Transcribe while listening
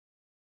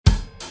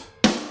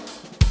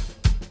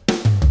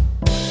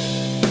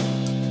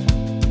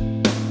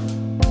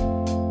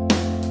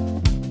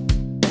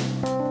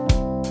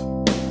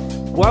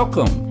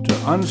Welcome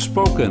to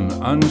Unspoken,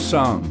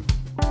 Unsung,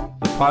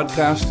 the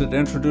podcast that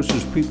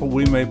introduces people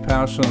we may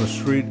pass on the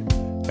street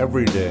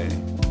every day,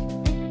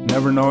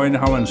 never knowing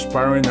how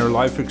inspiring their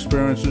life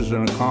experiences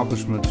and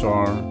accomplishments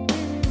are,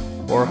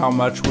 or how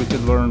much we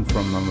could learn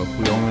from them if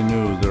we only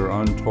knew their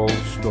untold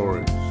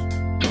stories.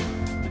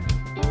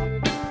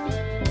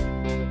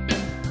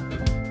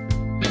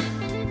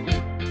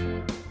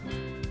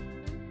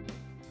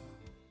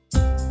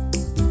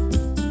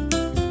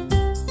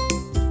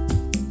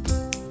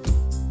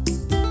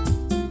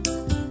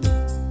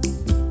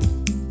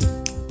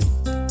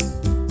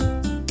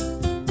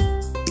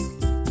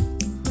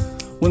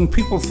 When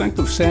people think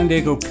of San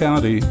Diego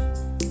County,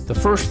 the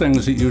first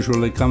things that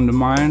usually come to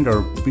mind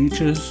are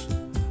beaches,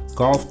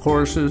 golf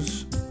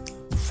courses,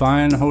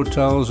 fine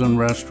hotels and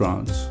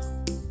restaurants.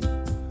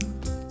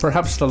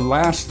 Perhaps the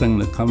last thing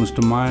that comes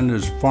to mind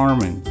is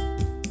farming.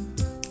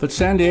 But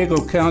San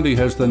Diego County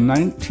has the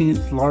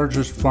 19th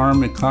largest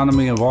farm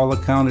economy of all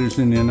the counties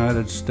in the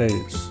United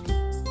States.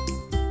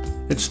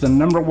 It's the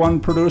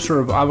 #1 producer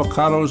of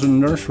avocados and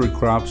nursery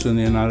crops in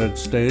the United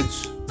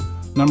States,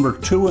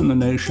 #2 in the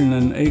nation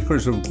in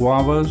acres of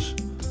guavas,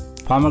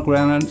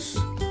 pomegranates,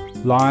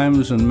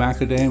 limes, and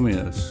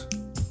macadamias.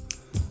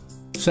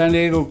 San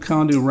Diego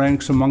County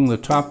ranks among the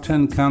top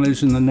 10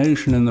 counties in the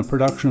nation in the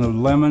production of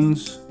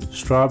lemons,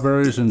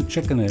 strawberries, and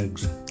chicken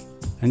eggs.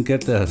 And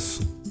get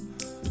this,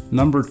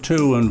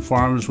 #2 in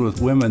farms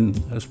with women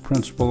as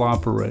principal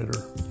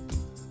operator.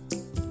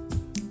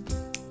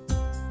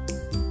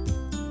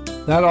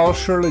 That all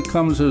surely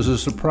comes as a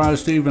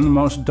surprise to even the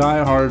most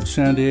die-hard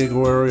San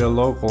Diego area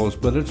locals,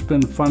 but it's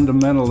been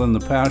fundamental in the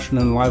passion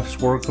and life's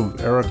work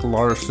of Erik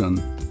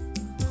Larson.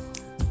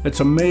 It's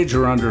a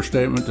major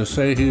understatement to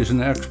say he's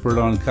an expert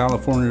on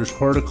California's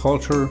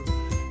horticulture,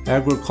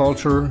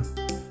 agriculture,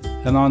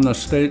 and on the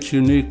state's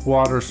unique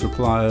water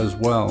supply as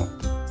well.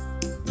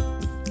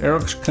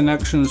 Erik's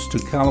connections to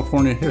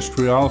California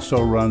history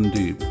also run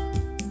deep.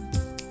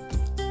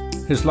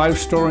 His life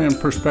story and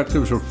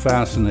perspectives are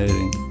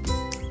fascinating.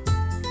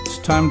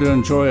 It's time to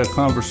enjoy a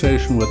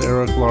conversation with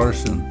Erik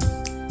Larson.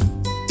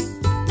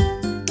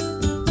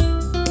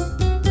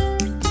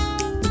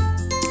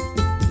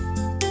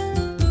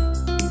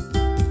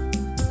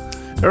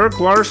 Erik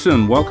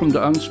Larson, welcome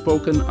to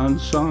Unspoken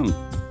Unsung.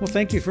 Well,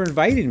 thank you for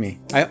inviting me.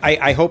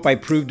 I hope I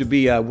proved to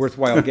be a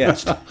worthwhile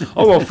guest.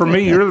 Oh, well, for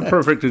me, you're the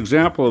perfect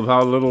example of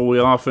how little we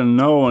often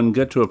know and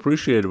get to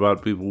appreciate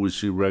about people we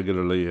see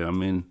regularly. I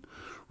mean,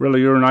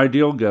 really, you're an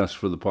ideal guest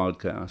for the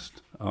podcast.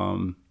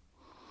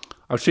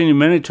 I've seen you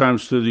many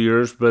times through the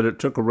years, but it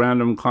took a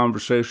random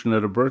conversation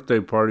at a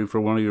birthday party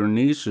for one of your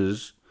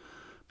nieces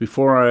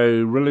before I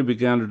really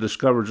began to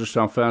discover just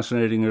how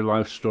fascinating your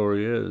life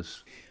story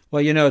is.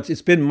 Well, you know,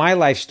 it's been my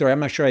life story. I'm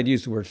not sure I'd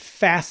use the word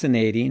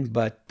fascinating,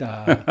 but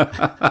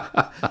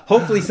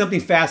hopefully something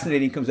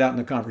fascinating comes out in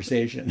the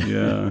conversation.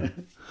 Yeah.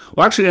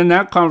 Well, actually, in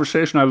that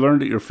conversation, I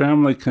learned that your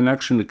family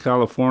connection to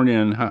California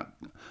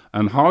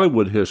and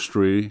Hollywood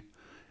history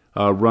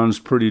runs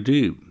pretty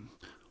deep.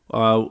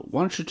 Why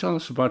don't you tell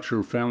us about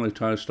your family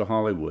ties to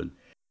Hollywood?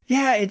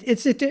 Yeah,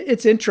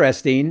 it's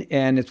interesting,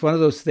 and it's one of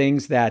those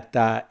things that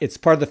it's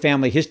part of the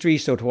family history,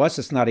 so to us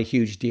it's not a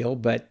huge deal,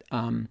 but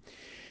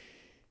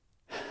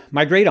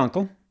my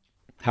great-uncle,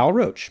 Hal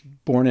Roach,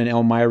 born in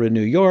Elmira,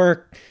 New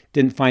York,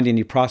 didn't find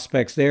any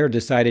prospects there,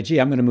 decided, gee,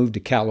 I'm going to move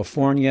to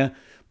California.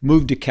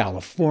 Moved to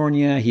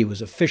California, he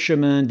was a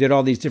fisherman, did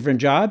all these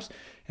different jobs,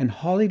 and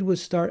Hollywood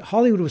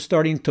was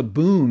starting to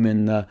boom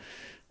in the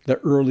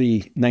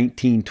early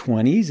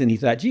 1920s, and he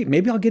thought, gee,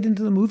 maybe I'll get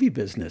into the movie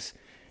business.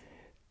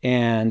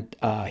 And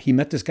he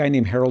met this guy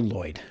named Harold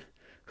Lloyd,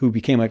 who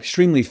became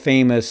extremely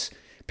famous.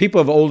 People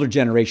of older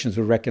generations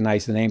would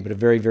recognize the name, but a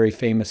very, very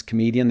famous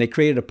comedian. They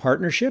created a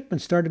partnership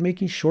and started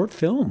making short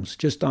films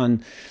just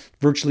on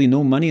virtually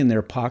no money in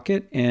their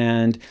pocket.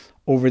 And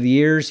over the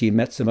years, he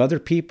met some other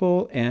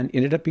people and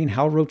ended up being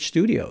Hal Roach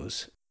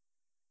Studios.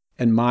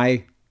 And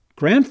my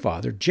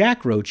grandfather,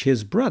 Jack Roach,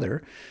 his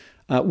brother,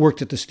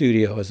 worked at the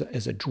studio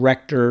as a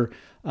director,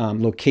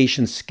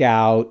 location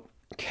scout,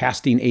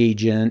 casting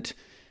agent.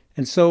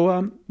 And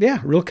so,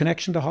 real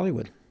connection to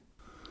Hollywood.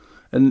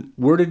 And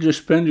where did you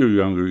spend your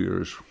younger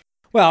years?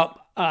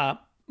 Well,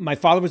 my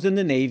father was in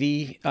the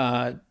Navy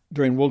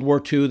during World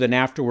War II. Then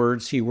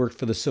afterwards, he worked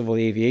for the Civil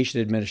Aviation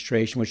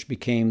Administration, which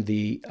became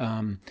the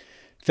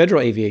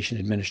Federal Aviation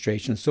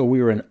Administration. So we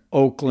were in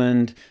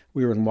Oakland,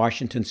 we were in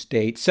Washington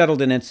State,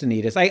 settled in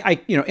Encinitas.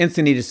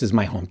 Encinitas is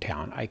my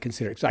hometown, I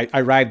consider it. So I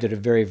arrived at a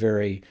very,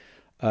 very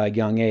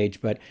young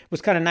age, but it was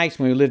kind of nice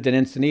when we lived in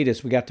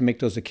Encinitas. We got to make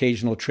those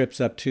occasional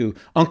trips up to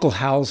Uncle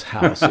Hal's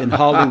house in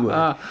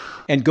Hollywood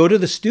and go to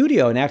the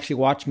studio and actually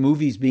watch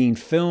movies being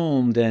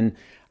filmed. And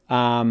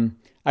I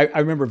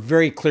remember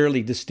very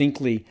clearly,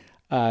 distinctly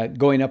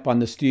going up on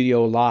the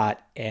studio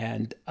lot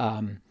and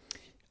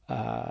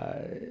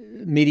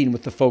meeting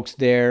with the folks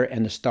there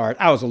and the stars.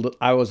 I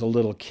was a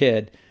little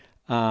kid,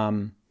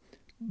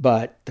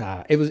 but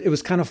it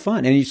was kind of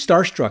fun. And you're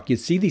starstruck. You'd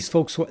see these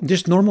folks,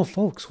 just normal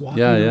folks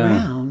walking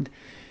around,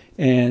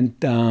 and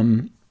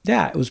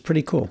it was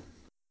pretty cool.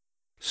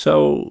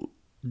 So,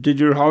 did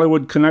your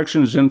Hollywood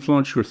connections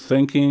influence your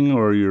thinking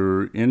or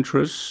your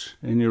interests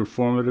in your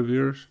formative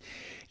years?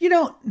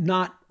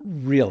 Not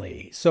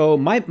really. So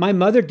my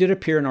mother did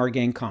appear in Our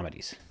Gang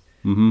Comedies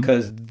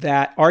because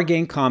that Our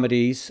Gang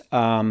Comedies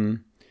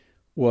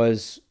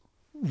was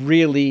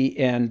really,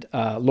 and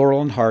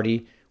Laurel and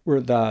Hardy were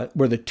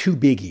the two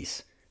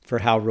biggies for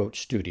Hal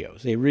Roach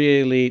Studios.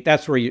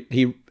 That's where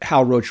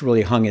Hal Roach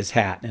really hung his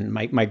hat, and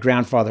my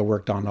grandfather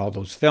worked on all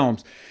those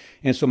films.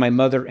 And so my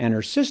mother and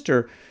her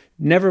sister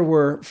never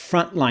were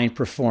frontline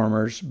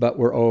performers, but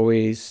were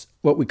always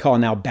what we call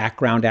now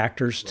background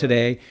actors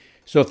today.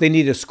 So if they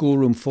need a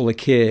schoolroom full of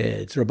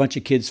kids or a bunch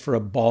of kids for a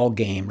ball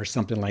game or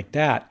something like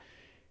that,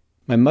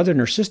 my mother and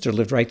her sister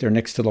lived right there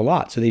next to the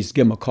lot. So they'd just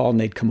give them a call and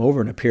they'd come over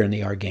and appear in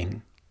the Our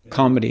Gang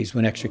Comedies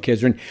when extra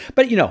kids were in.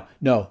 But,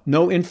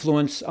 no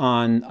influence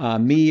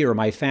on me or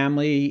my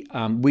family.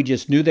 We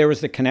just knew there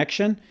was the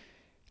connection,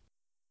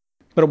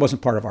 but it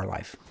wasn't part of our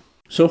life.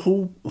 So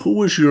who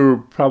was your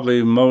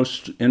probably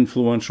most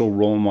influential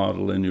role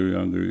model in your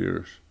younger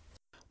years?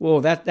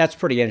 Well, that's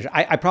pretty interesting.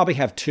 I probably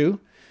have two.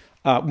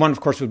 One, of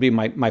course, would be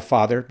my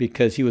father,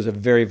 because he was a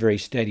very, very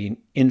steady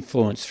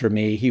influence for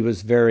me. He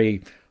was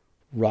very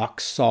rock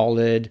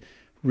solid,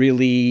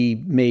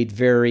 really made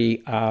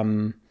very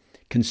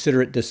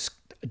considerate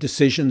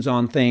decisions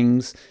on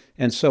things.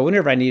 And so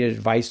whenever I needed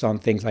advice on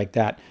things like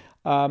that,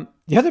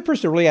 the other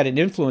person who really had an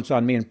influence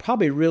on me and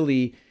probably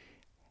really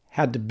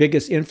had the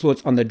biggest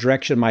influence on the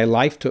direction my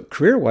life took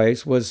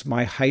career-wise was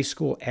my high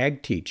school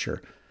ag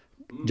teacher,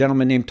 a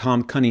gentleman named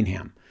Tom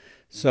Cunningham.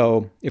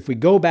 So if we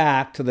go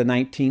back to the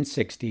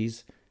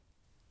 1960s,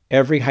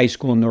 every high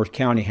school in North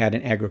County had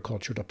an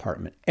agriculture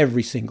department,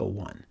 every single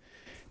one.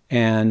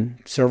 And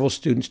several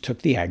students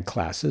took the ag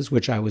classes,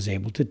 which I was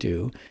able to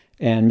do.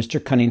 And Mr.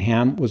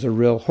 Cunningham was a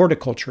real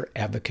horticulture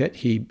advocate.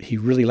 He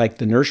really liked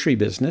the nursery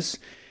business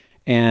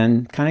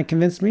and kind of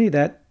convinced me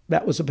that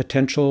that was a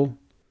potential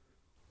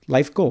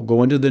life goal,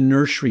 go into the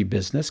nursery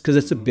business, because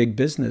it's a big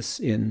business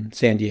in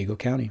San Diego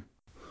County.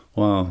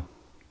 Wow.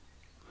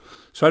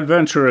 So I'd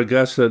venture a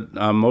guess that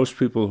most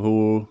people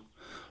who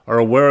are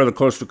aware of the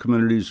coastal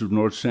communities of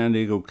North San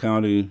Diego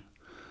County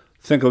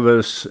think of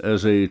us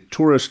as a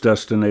tourist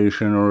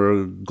destination or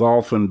a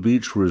golf and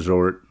beach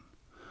resort.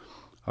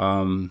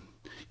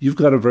 You've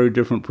got a very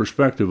different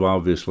perspective,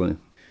 obviously.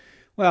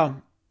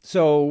 Well,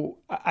 so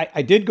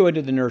I did go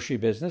into the nursery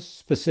business,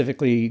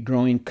 specifically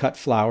growing cut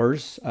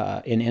flowers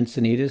in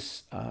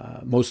Encinitas,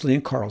 mostly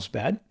in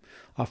Carlsbad,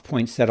 off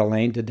Poinsettia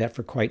Lane. Did that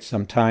for quite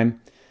some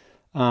time.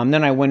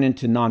 Then I went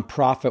into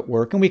nonprofit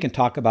work, and we can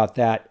talk about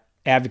that,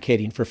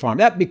 advocating for farm.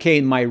 That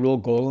became my real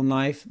goal in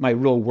life. My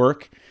real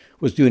work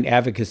was doing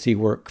advocacy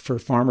work for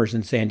farmers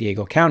in San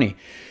Diego County.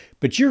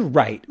 But you're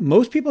right.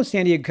 Most people in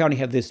San Diego County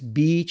have this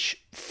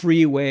beach,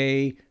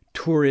 freeway,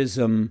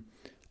 tourism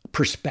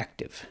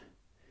perspective.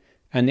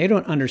 And they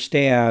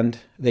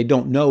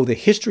don't know the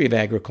history of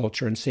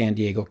agriculture in San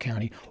Diego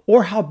County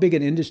or how big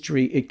an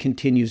industry it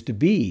continues to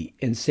be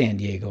in San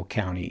Diego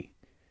County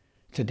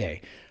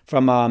today.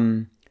 From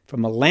a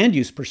land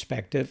use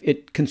perspective,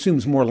 it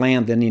consumes more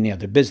land than any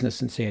other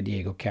business in San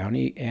Diego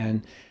County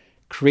and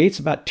creates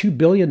about $2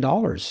 billion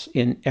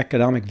in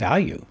economic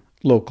value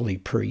locally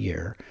per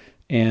year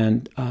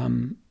and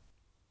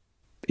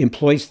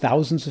employs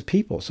thousands of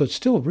people. So it's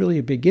still really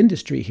a big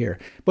industry here.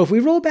 But if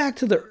we roll back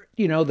to the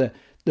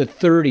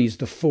 30s,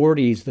 the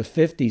 40s, the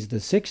 50s, the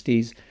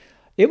 60s,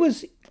 it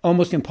was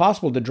almost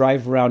impossible to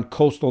drive around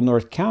coastal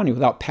North County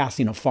without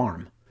passing a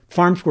farm.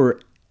 Farms were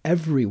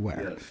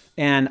everywhere. Yes.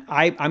 And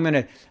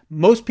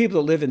most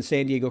people that live in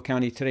San Diego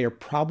County today are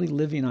probably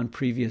living on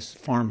previous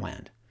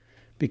farmland.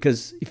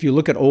 Because if you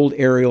look at old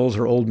aerials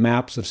or old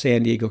maps of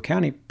San Diego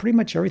County, pretty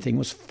much everything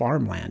was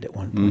farmland at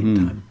one point in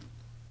time.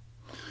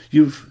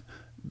 You've,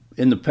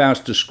 in the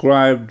past,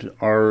 described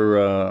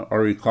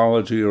our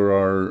ecology or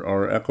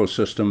our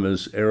ecosystem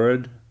as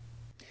arid.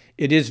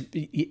 It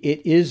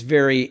is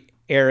very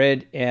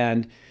arid,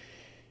 and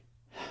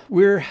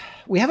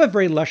we have a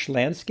very lush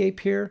landscape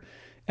here,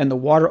 and the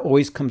water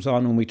always comes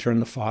on when we turn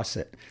the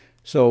faucet.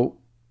 So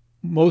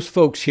most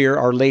folks here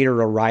are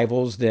later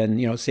arrivals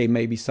than, say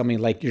maybe somebody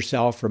like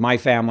yourself or my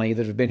family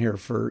that have been here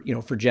for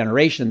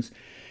generations.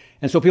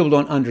 And so people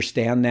don't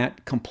understand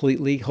that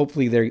completely.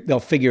 Hopefully they'll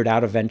figure it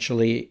out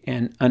eventually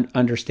and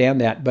understand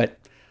that. But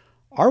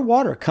our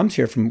water comes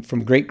here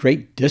from great,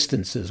 great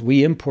distances.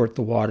 We import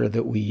the water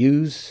that we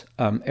use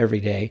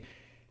every day.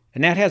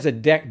 And that has a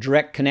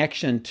direct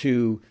connection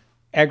to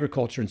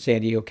agriculture in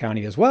San Diego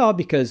County as well,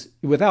 because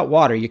without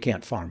water, you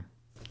can't farm.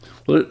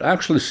 Well, it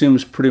actually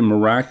seems pretty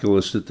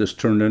miraculous that this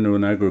turned into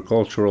an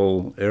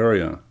agricultural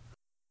area.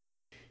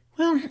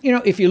 Well,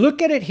 if you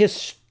look at it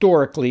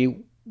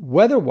historically,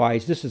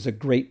 weather-wise, this is a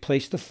great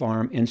place to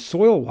farm, and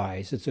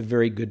soil-wise, it's a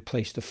very good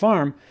place to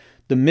farm.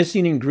 The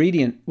missing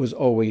ingredient was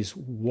always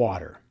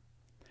water.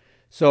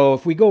 So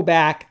if we go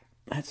back,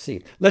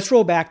 let's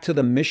roll back to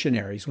the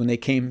missionaries when they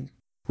came,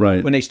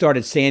 right? When they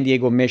started San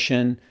Diego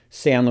Mission,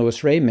 San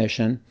Luis Rey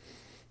Mission,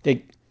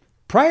 they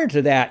Prior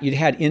to that, you'd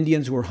had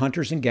Indians who were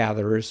hunters and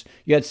gatherers.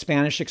 You had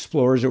Spanish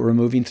explorers that were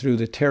moving through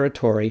the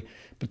territory.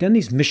 But then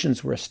these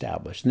missions were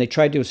established, and they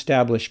tried to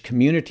establish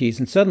communities.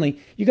 And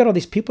suddenly, you got all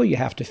these people you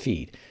have to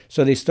feed.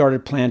 So they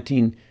started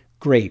planting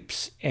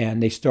grapes,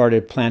 and they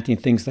started planting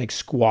things like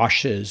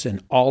squashes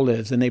and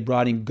olives, and they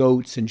brought in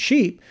goats and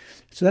sheep.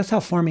 So that's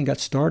how farming got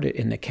started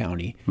in the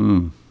county.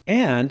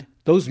 And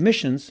those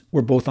missions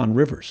were both on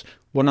rivers,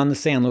 one on the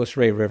San Luis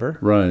Rey River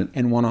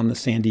and one on the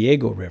San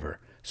Diego River.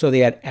 So they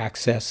had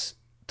access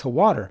to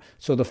water.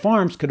 So the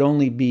farms could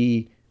only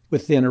be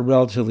within a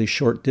relatively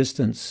short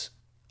distance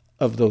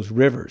of those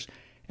rivers.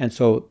 And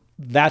so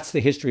that's the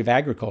history of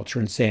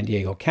agriculture in San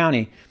Diego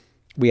County.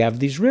 We have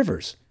these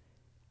rivers.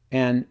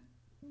 And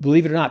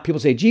believe it or not, people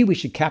say, gee, we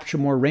should capture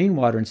more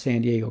rainwater in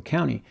San Diego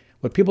County.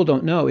 What people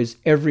don't know is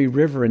every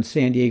river in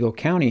San Diego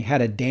County had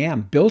a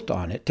dam built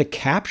on it to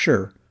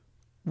capture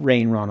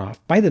rain runoff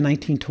by the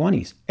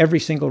 1920s, every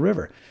single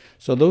river.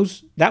 So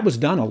that was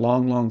done a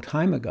long, long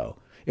time ago.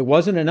 It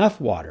wasn't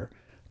enough water,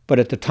 but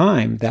at the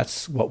time,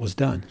 that's what was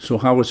done. So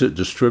how was it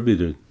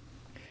distributed?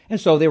 And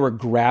so they were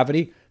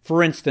gravity.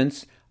 For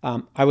instance,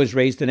 I was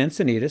raised in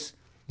Encinitas,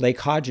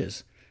 Lake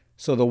Hodges.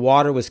 So the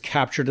water was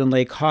captured in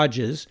Lake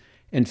Hodges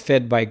and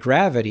fed by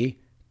gravity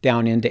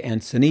down into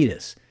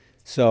Encinitas.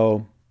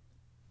 So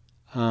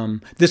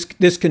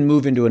this can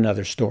move into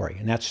another story.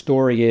 And that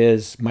story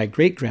is my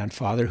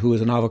great-grandfather, who was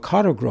an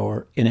avocado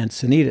grower in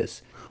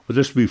Encinitas. Would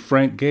this be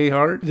Frank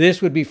Gayhart?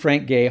 This would be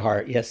Frank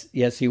Gayhart.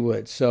 Yes, he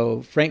would.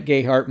 So Frank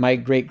Gayhart, my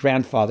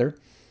great-grandfather,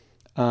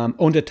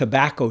 owned a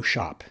tobacco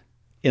shop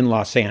in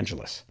Los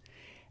Angeles.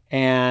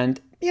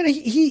 And,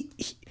 he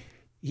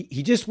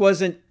just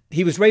wasn't,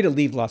 he was ready to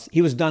leave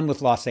he was done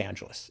with Los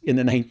Angeles in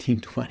the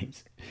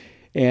 1920s.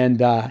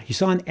 And he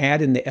saw an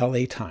ad in the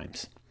LA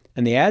Times.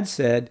 And the ad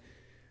said,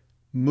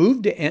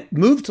 move to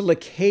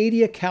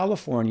Leucadia,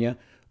 California,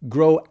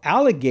 grow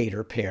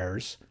alligator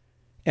pears,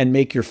 and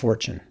make your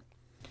fortune.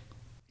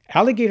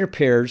 Alligator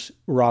pears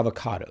were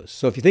avocados.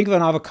 So if you think of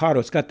an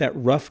avocado, it's got that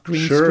rough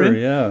green skin.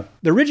 Yeah.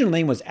 The original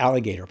name was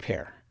alligator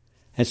pear.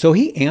 And so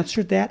he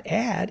answered that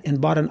ad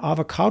and bought an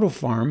avocado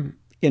farm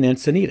in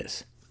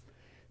Encinitas.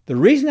 The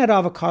reason that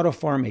avocado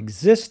farm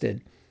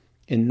existed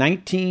in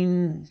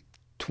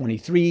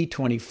 1923,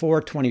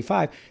 24,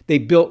 25, they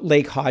built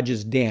Lake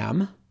Hodges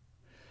Dam,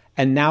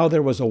 and now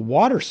there was a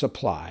water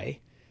supply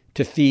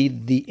to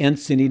feed the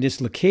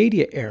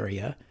Encinitas-Leucadia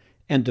area,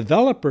 and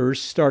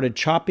developers started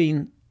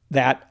chopping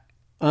that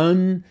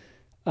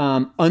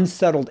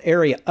unsettled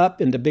area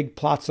up into big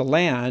plots of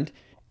land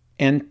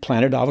and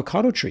planted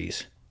avocado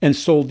trees and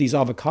sold these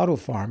avocado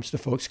farms to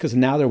folks because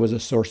now there was a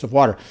source of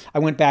water. I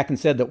went back and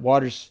said that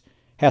water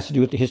has to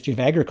do with the history of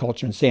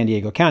agriculture in San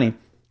Diego County.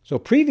 So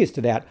previous to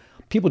that,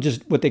 people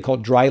just what they call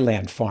dry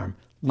land farm,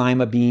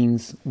 lima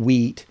beans,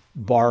 wheat,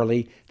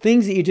 barley,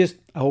 things that you just,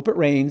 I hope it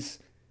rains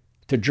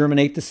to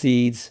germinate the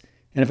seeds.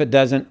 And if it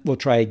doesn't, we'll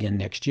try again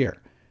next year.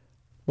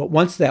 But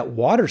once that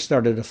water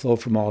started to flow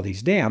from all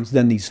these dams,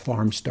 then these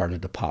farms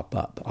started to pop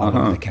up all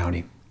over the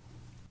county.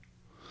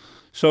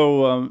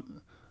 So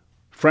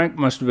Frank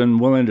must have been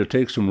willing to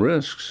take some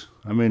risks.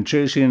 I mean,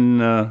 chasing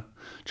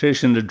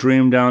the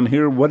dream down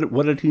here.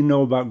 What did he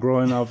know about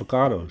growing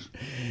avocados?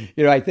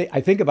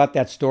 I think about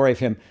that story of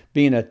him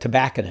being a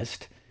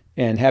tobacconist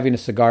and having a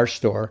cigar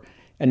store,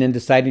 and then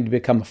deciding to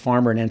become a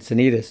farmer in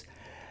Encinitas,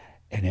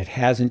 and it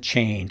hasn't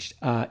changed.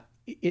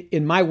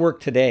 In my work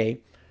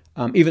today,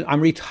 even I'm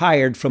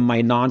retired from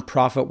my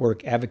nonprofit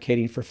work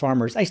advocating for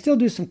farmers. I still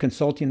do some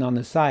consulting on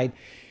the side,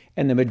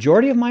 and the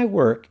majority of my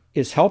work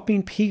is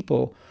helping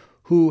people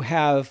who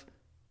have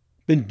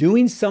been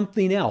doing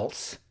something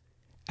else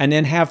and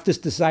then have this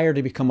desire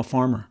to become a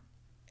farmer.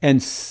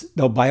 And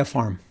they'll buy a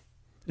farm.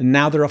 And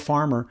now they're a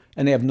farmer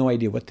and they have no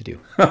idea what to do.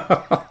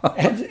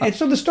 and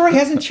so the story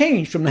hasn't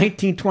changed from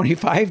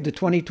 1925 to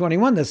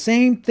 2021. The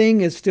same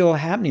thing is still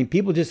happening.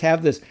 People just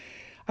have this,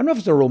 I don't know if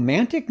it's a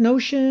romantic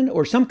notion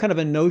or some kind of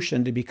a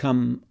notion to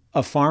become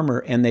a farmer,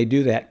 and they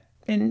do that.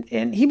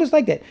 And he was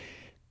like that.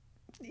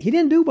 He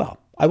didn't do well.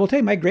 I will tell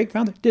you, my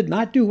great-grandfather did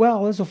not do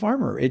well as a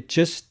farmer. It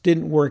just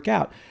didn't work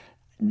out.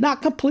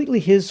 Not completely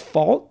his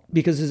fault,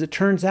 because as it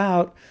turns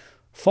out,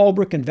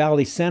 Fallbrook and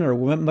Valley Center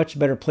were much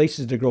better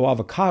places to grow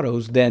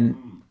avocados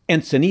than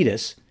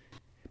Encinitas,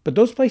 but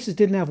those places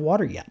didn't have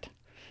water yet.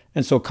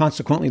 And so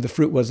consequently, the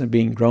fruit wasn't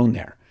being grown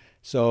there.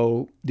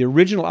 So the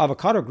original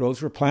avocado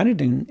groves were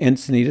planted in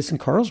Encinitas and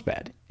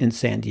Carlsbad in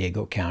San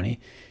Diego County,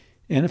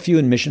 and a few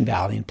in Mission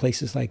Valley and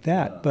places like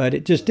that. But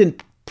it just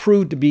didn't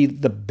prove to be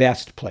the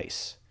best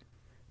place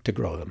to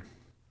grow them.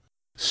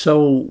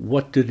 So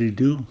what did he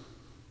do?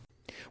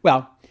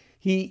 Well,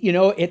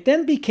 it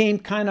then became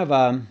kind of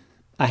a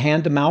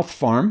hand-to-mouth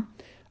farm.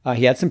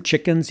 He had some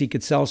chickens. He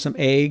could sell some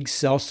eggs,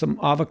 sell some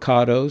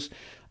avocados,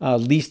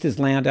 leased his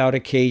land out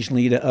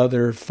occasionally to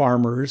other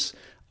farmers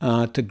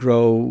to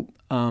grow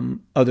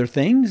other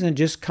things, and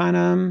just kind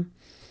of,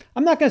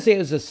 I'm not going to say it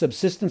was a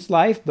subsistence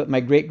life, but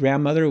my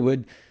great-grandmother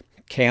would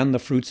can the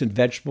fruits and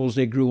vegetables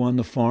they grew on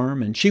the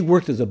farm, and she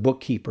worked as a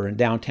bookkeeper in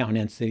downtown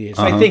Encinitas.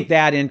 So I think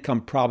that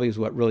income probably is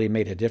what really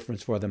made a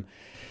difference for them.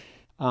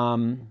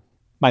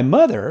 My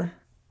mother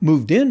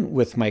moved in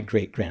with my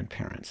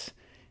great-grandparents.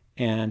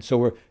 And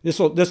so this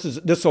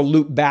will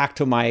loop back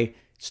to my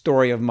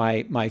story of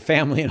my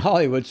family in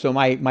Hollywood. So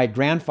my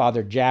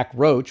grandfather, Jack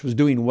Roach, was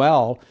doing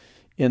well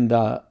in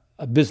the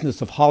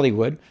business of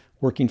Hollywood,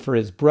 working for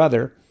his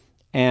brother.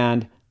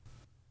 And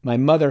my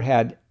mother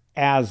had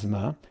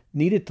asthma,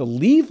 needed to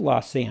leave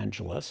Los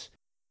Angeles,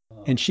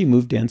 and she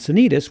moved to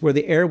Encinitas, where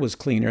the air was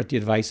cleaner at the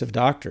advice of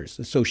doctors.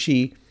 And so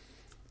she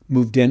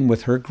moved in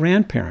with her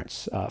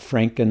grandparents,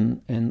 Frank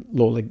and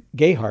Lola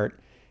Gayhart,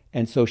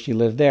 and so she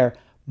lived there.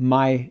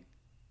 My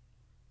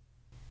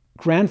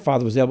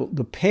grandfather was able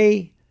to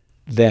pay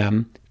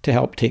them to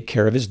help take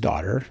care of his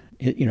daughter,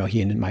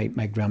 he and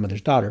my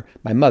grandmother's daughter,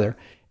 my mother,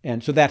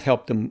 and so that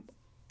helped them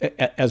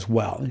as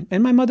well.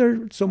 And my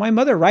mother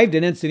arrived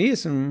in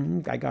Encinitas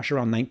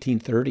around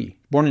 1930.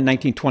 Born in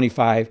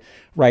 1925,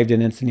 arrived in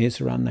Encinitas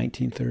around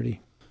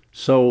 1930.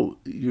 So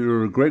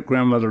your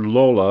great-grandmother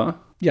Lola...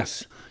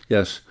 Yes.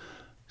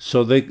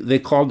 So they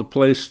called the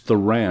place the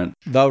Ranch.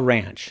 The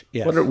Ranch,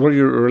 yes. What are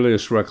your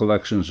earliest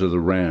recollections of the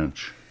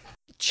ranch?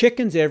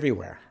 Chickens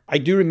everywhere. I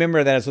do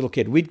remember that as a little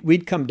kid.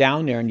 We'd come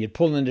down there and you'd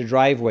pull in the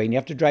driveway and you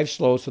have to drive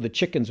slow so the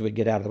chickens would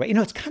get out of the way.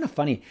 It's kind of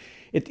funny.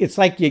 It's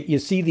like you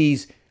see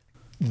these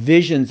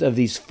visions of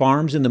these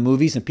farms in the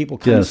movies and people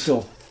kind of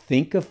still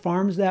think of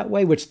farms that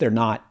way, which they're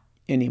not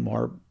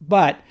anymore.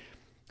 But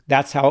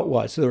that's how it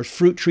was. So there was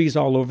fruit trees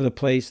all over the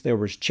place. There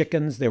was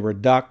chickens. There were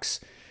ducks.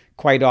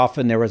 Quite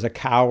often there was a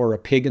cow or a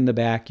pig in the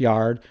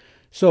backyard.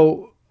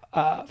 So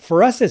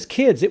for us as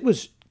kids, it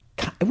was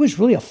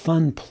really a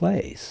fun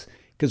place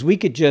because we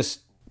could just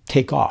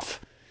take off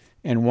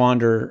and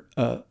wander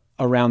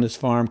around this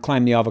farm,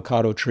 climb the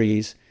avocado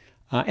trees.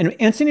 And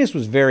Encinitas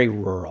was very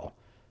rural.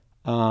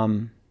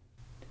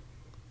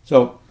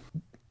 So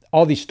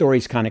all these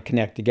stories kind of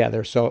connect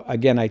together. So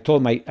again, I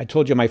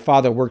told you my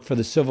father worked for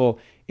the Civil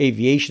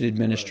Aviation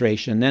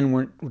Administration, then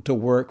went to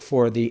work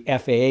for the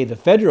FAA, the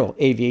Federal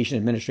Aviation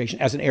Administration,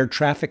 as an air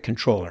traffic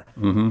controller.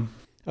 Mm-hmm.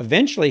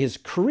 Eventually, his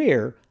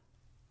career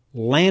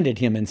landed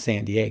him in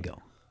San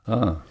Diego.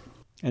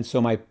 And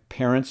so my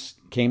parents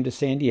came to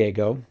San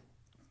Diego.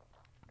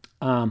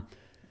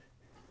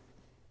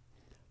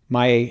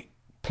 My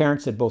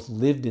parents had both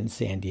lived in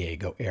San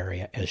Diego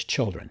area as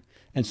children,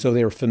 and so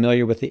they were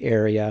familiar with the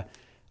area.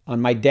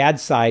 On my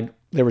dad's side,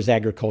 there was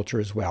agriculture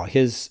as well.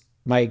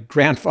 My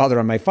grandfather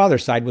on my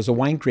father's side was a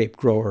wine grape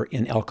grower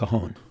in El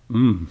Cajon.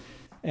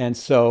 And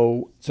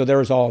so there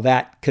was all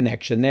that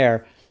connection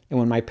there. And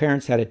when my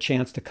parents had a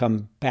chance to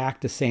come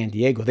back to San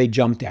Diego, they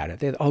jumped at it.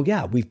 They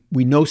thought,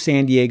 we know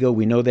San Diego,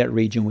 we know that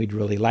region, we'd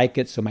really like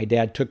it. So my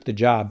dad took the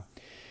job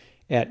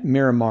at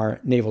Miramar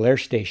Naval Air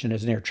Station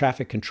as an air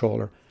traffic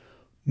controller,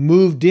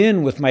 moved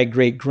in with my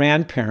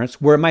great-grandparents,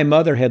 where my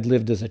mother had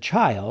lived as a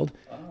child,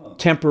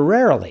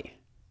 temporarily,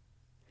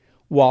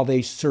 while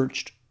they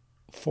searched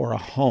for a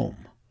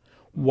home.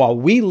 While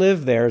we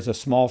lived there as a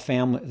small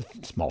family,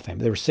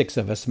 there were 6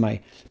 of us, my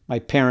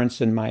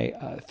parents and my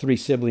 3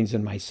 siblings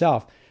and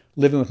myself,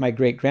 living with my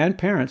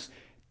great-grandparents,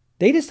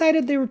 they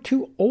decided they were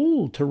too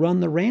old to run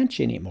the ranch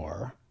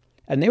anymore,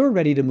 and they were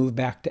ready to move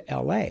back to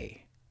LA.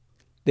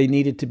 They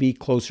needed to be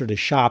closer to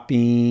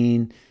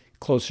shopping,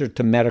 closer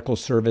to medical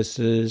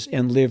services,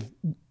 and live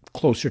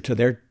closer to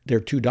their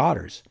 2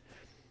 daughters.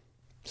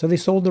 So they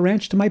sold the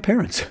ranch to my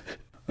parents.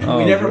 We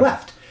never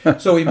left.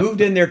 So we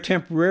moved in there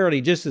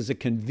temporarily just as a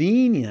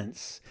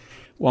convenience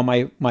while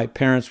my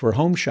parents were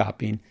home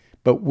shopping,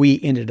 but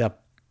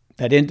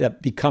that ended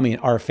up becoming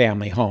our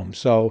family home.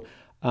 So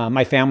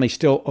my family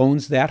still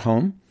owns that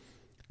home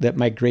that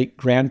my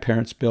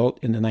great-grandparents built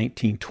in the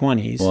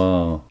 1920s.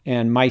 Wow.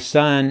 And my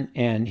son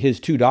and his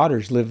 2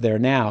 daughters live there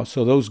now.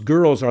 So those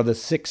girls are the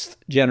 6th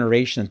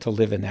generation to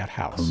live in that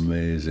house.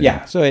 Amazing.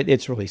 Yeah, so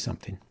it's really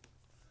something.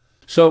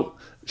 So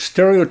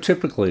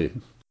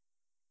stereotypically,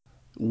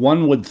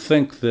 one would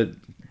think that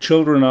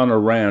children on a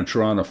ranch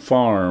or on a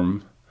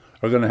farm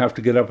are going to have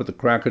to get up at the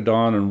crack of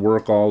dawn and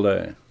work all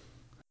day.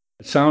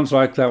 It sounds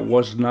like that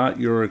was not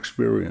your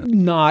experience.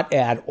 Not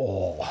at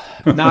all.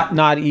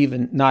 Not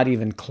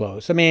even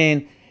close. I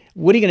mean,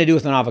 what are you going to do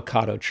with an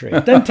avocado tree?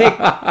 It doesn't take,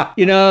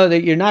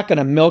 you're not going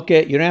to milk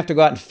it. You don't have to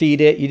go out and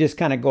feed it. You just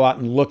kind of go out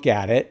and look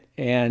at it.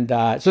 And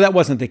so that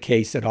wasn't the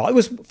case at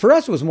all. For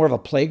us, it was more of a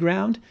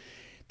playground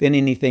than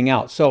anything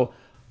else. So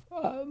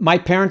my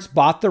parents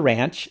bought the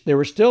ranch. There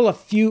were still a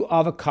few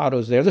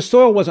avocados there. The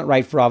soil wasn't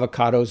right for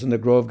avocados, and the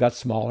grove got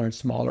smaller and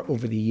smaller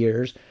over the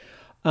years.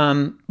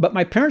 But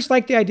my parents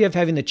liked the idea of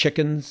having the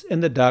chickens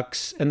and the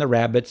ducks and the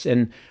rabbits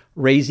and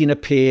raising a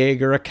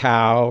pig or a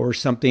cow or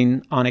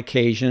something on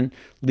occasion,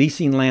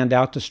 leasing land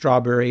out to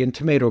strawberry and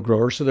tomato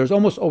growers. So there's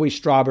almost always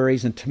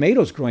strawberries and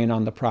tomatoes growing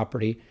on the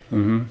property,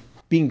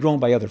 being grown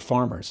by other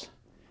farmers,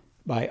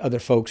 by other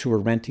folks who were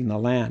renting the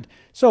land.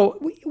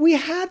 So we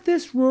had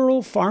this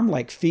rural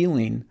farm-like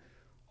feeling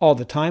all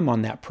the time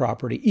on that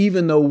property,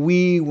 even though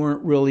we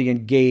weren't really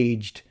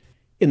engaged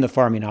in the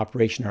farming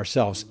operation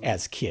ourselves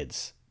as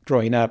kids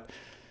growing up,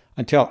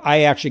 until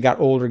I actually got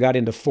older, got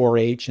into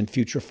 4-H and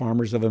Future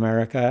Farmers of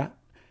America.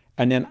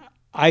 And then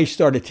I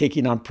started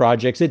taking on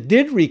projects. It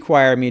did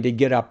require me to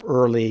get up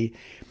early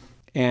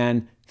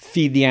and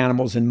feed the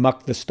animals and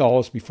muck the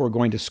stalls before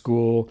going to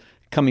school,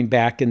 coming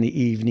back in the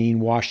evening,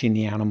 washing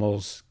the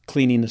animals,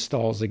 cleaning the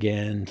stalls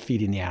again,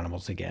 feeding the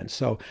animals again.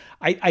 So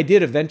I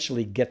did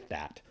eventually get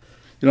that.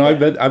 I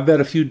bet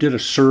if you did a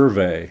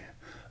survey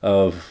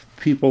of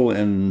people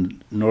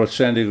in North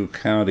San Diego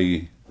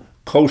County,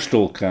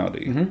 coastal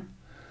county,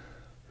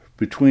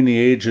 between the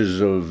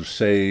ages of,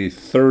 say,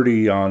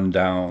 30 on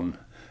down,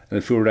 and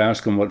if you were to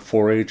ask them what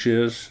 4-H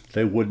is,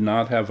 they would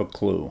not have a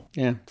clue.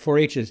 Yeah,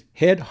 4-H is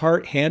head,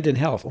 heart, hand, and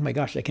health. Oh my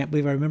gosh, I can't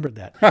believe I remembered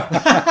that.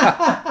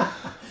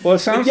 Well, it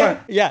sounds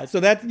like... Yeah,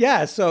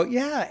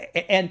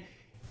 and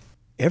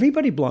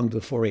everybody belonged to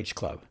the 4-H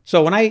club.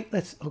 So when I'm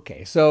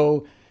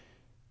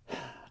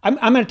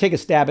going to take a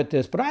stab at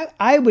this, but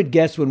I would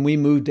guess when we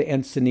moved to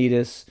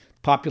Encinitas,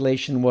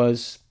 population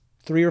was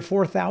 3,000 or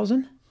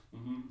 4,000.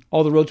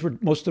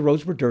 Most of the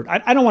roads were dirt.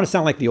 I don't want to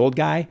sound like the old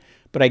guy,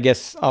 but I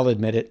guess I'll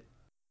admit it.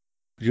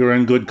 You're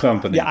in good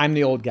company. Yeah, I'm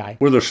the old guy.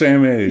 We're the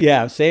same age.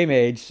 Yeah, same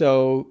age.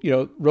 So,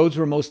 roads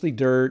were mostly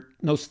dirt,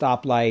 no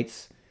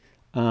stoplights.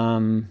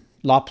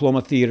 La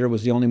Paloma Theater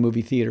was the only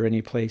movie theater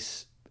any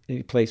place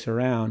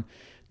around.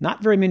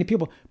 Not very many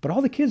people, but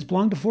all the kids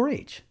belonged to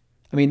 4-H.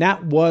 I mean,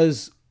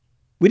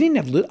 we didn't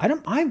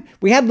have,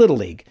 we had Little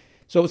League.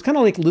 So it was kind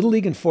of like Little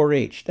League and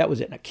 4-H. That was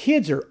it. Now,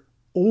 kids are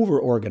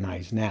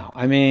over-organized now.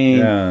 I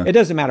mean, It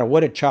doesn't matter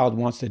what a child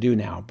wants to do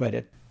now, but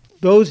at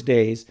those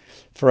days,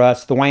 for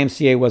us, the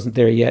YMCA wasn't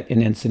there yet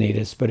in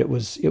Encinitas, but it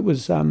was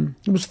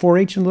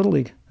 4-H and Little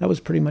League. That was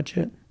pretty much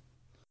it.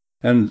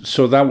 And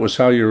so that was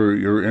how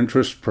your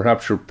interest,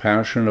 perhaps your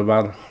passion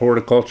about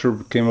horticulture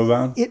came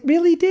about? It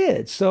really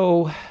did.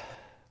 So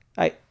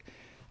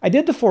I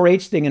did the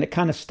 4-H thing, and it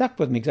kind of stuck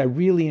with me because I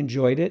really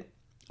enjoyed it.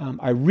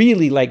 I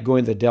really liked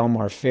going to the Del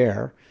Mar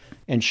Fair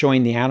and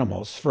showing the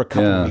animals for a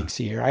couple of weeks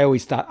a year. I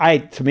always thought,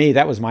 to me,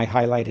 that was my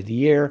highlight of the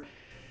year.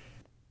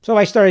 So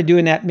I started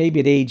doing that maybe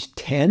at age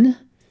 10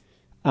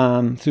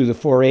 through the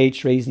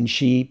 4-H, raising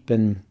sheep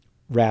and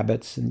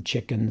rabbits and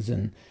chickens.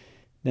 And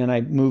then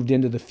I moved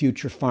into the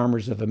Future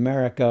Farmers of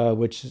America,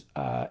 which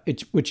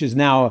is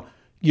now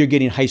you're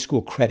getting high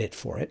school credit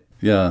for it.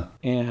 Yeah.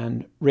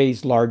 And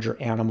raised larger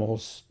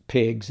animals,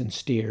 pigs and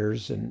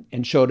steers,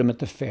 and showed them at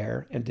the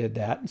fair and did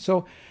that. And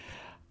so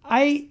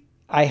I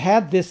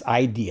had this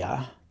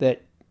idea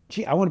that,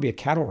 I want to be a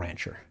cattle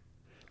rancher.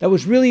 That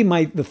was really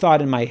the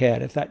thought in my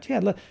head. I thought,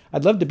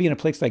 I'd love to be in a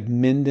place like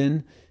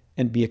Minden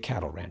and be a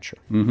cattle rancher.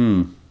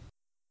 Mm-hmm.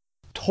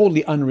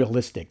 Totally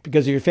unrealistic,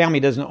 because if your family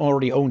doesn't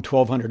already own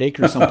 1,200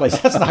 acres someplace,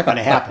 that's not going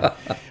to happen.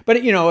 But,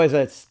 as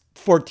a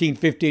 14,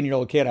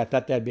 15-year-old kid, I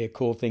thought that'd be a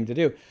cool thing to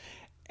do.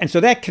 And so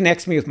that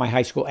connects me with my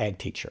high school ag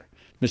teacher,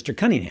 Mr.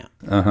 Cunningham.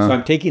 Uh-huh. So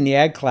I'm taking the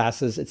ag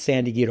classes at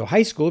San Diego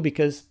High School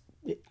because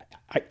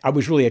I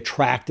was really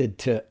attracted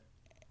to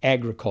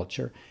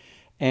agriculture.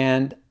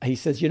 And he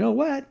says, you know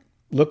what?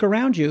 Look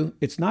around you.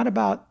 It's not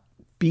about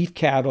beef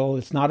cattle.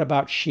 It's not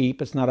about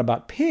sheep. It's not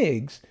about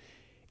pigs.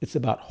 It's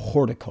about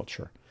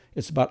horticulture.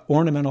 It's about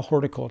ornamental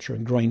horticulture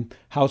and growing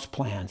house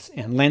plants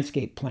and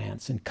landscape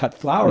plants and cut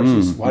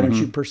flowers. Why don't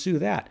you pursue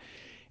that?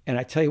 And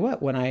I tell you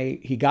what, when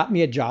he got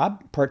me a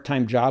job,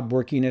 part-time job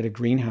working at a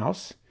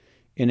greenhouse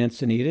in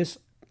Encinitas,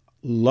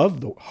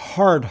 loved the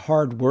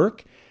hard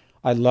work.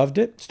 I loved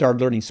it. Started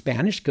learning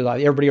Spanish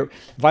because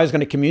if I was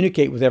going to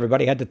communicate with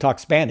everybody, I had to talk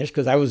Spanish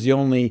because I was the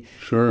only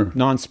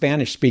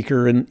non-Spanish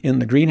speaker in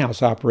the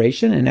greenhouse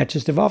operation, and that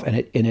just evolved,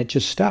 and it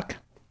just stuck.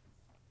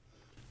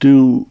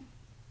 Do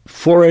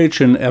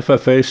 4-H and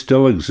FFA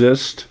still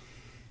exist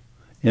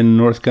in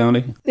North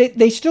County?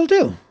 They still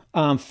do.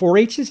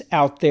 4-H is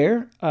out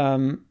there.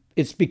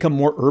 It's become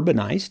more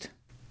urbanized,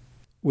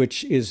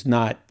 which is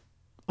not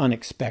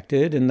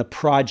unexpected, and the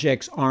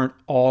projects aren't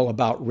all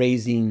about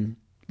raising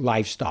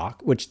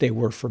livestock, which they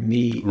were for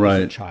me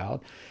as a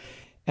child.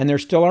 And there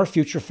still are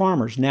future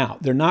farmers. Now,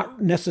 they're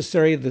not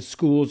necessarily the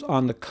schools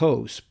on the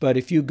coast, but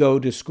if you go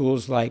to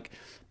schools like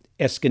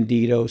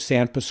Escondido,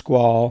 San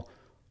Pasqual,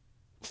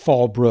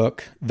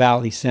 Fallbrook,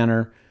 Valley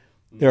Center,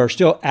 there are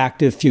still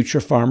active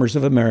Future Farmers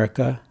of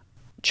America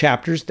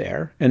chapters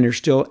there, and there's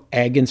still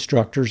ag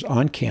instructors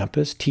on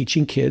campus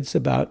teaching kids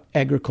about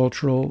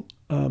agricultural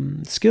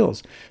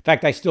skills. In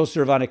fact, I still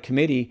serve on a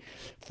committee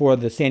for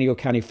the San Diego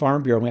County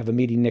Farm Bureau, and we have a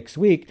meeting next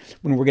week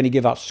when we're going to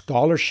give out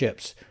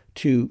scholarships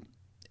to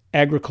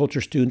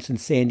agriculture students in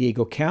San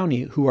Diego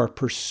County who are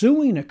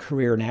pursuing a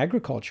career in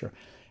agriculture.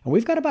 And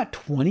we've got about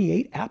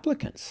 28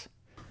 applicants.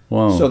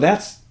 Wow. So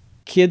that's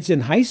kids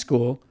in high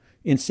school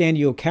in San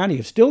Diego County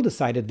have still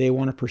decided they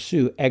want to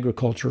pursue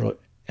agriculture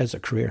as a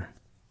career.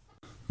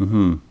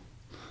 Mm-hmm.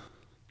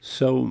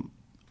 So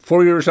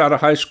 4 years out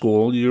of high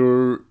school,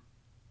 you're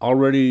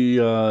already,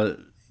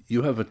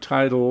 you have a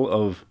title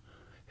of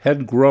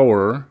head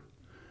grower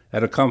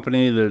at a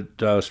company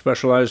that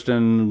specialized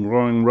in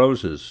growing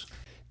roses.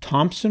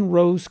 Thompson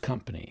Rose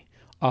Company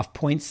off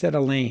Poinsettia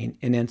Lane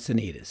in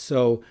Encinitas.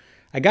 So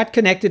I got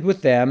connected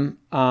with them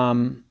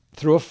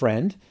through a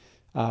friend.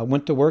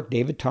 Went to work,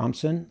 David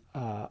Thompson,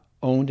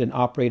 owned and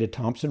operated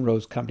Thompson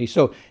Rose Company.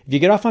 So if you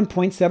get off on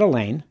Poinsettia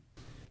Lane,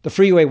 the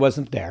freeway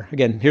wasn't there.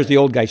 Again, here's the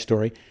old guy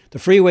story. The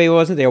freeway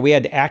wasn't there. We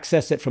had to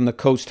access it from the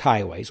Coast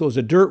Highway. So it was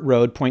a dirt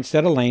road.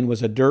 Poinsettia Lane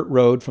was a dirt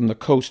road from the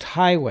Coast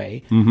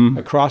Highway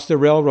across the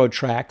railroad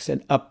tracks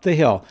and up the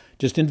hill.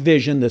 Just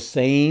envision the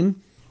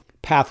same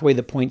pathway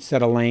that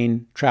Poinsettia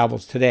Lane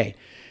travels today.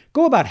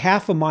 Go about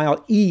half a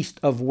mile east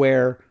of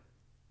where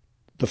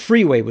the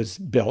freeway was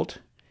built,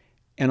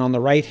 and on the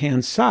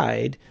right-hand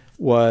side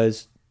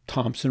was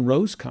Thompson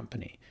Rose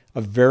Company,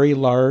 a very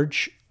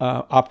large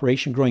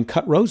operation growing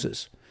cut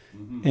roses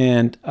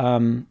and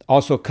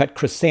also cut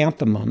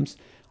chrysanthemums.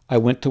 I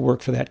went to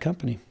work for that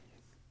company.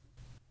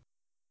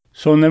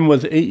 So, and then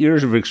with 8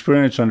 years of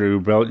experience under your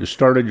belt, you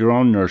started your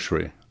own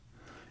nursery.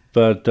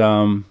 But,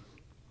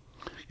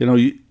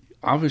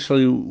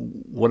 obviously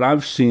what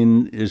I've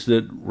seen is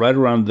that right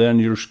around then,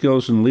 your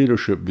skills in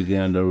leadership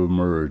began to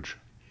emerge.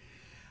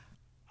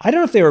 I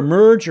don't know if they were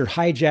merged or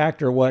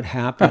hijacked or what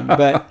happened,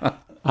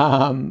 but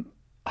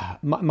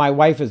my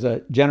wife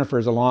Jennifer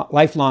is a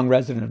lifelong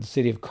resident of the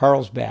city of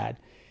Carlsbad,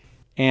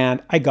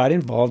 and I got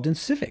involved in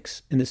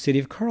civics in the city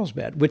of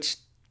Carlsbad, which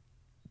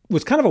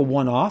was kind of a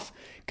one-off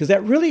because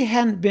that really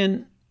hadn't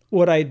been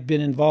what I'd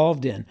been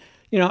involved in.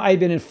 I'd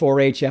been in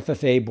 4-H,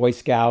 FFA, Boy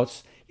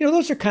Scouts.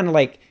 Those are kind of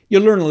like, you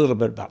learn a little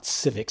bit about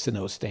civics and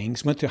those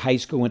things. Went to high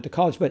school, went to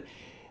college, but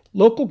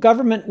local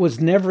government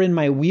was never in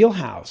my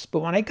wheelhouse.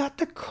 But when I got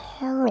to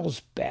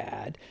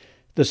Carlsbad,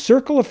 the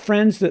circle of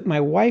friends that my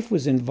wife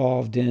was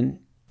involved in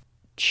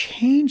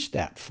changed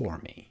that for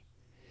me.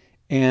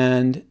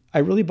 And I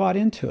really bought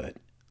into it.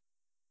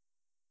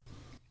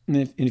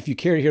 And if you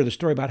care to hear the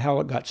story about how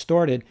it got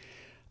started,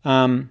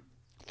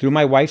 through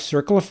my wife's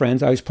circle of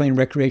friends, I was playing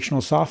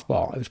recreational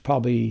softball. I was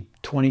probably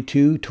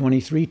 22,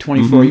 23,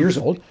 24 years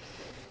old.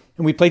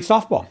 And we played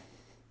softball.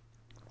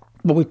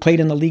 But we played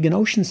in the league in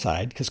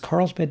Oceanside because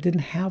Carlsbad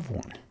didn't have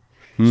one.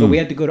 So we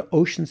had to go to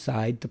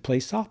Oceanside to play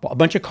softball. A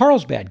bunch of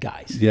Carlsbad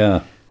guys.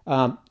 Yeah.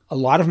 A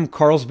lot of them,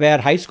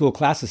 Carlsbad High School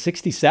class of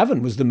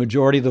 67 was the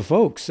majority of the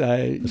folks.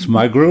 It's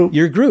my group.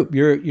 Your group,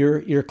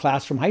 your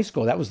class from high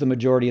school. That was the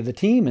majority of the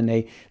team. And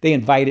they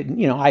invited,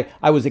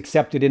 I was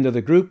accepted into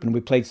the group and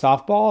we played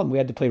softball and we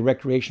had to play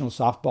recreational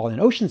softball in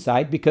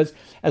Oceanside because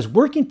as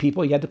working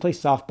people, you had to play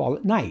softball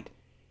at night.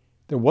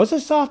 There was a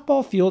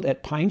softball field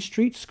at Pine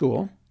Street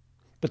School,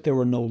 but there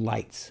were no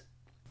lights.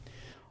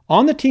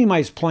 On the team I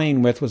was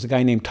playing with was a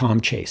guy named Tom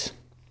Chase.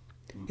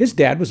 His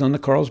dad was on the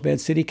Carlsbad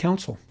City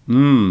Council.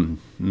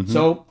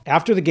 So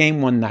after the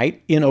game one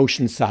night in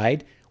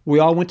Oceanside, we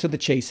all went to the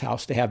Chase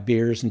house to have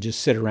beers and just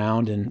sit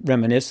around and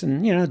reminisce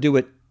and, do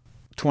what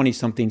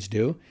 20-somethings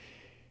do.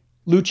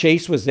 Lou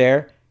Chase was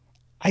there.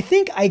 I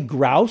think I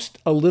groused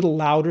a little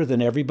louder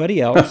than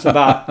everybody else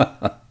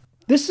about,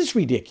 this is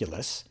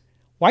ridiculous.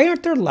 Why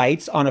aren't there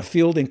lights on a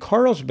field in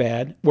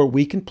Carlsbad where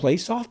we can play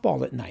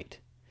softball at night?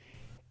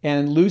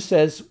 And Lou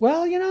says,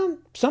 well,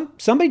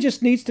 somebody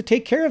just needs to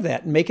take care of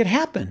that and make it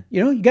happen.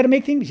 You got to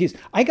make things. He says,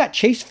 I got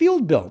Chase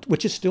Field built,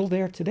 which is still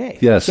there today.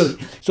 Yes.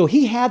 So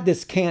he had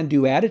this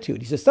can-do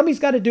attitude. He says, somebody's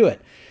got to do it.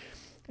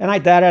 And I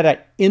did it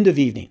at end of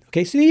evening.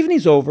 Okay, so the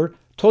evening's over.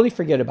 Totally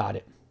forget about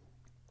it.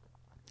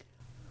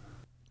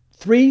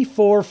 3,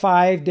 4,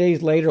 5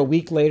 days later, a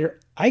week later,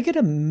 I get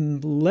a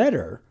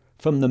letter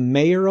from the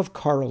mayor of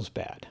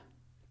Carlsbad,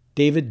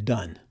 David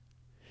Dunn.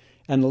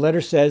 And the letter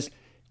says,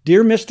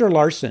 Dear Mr.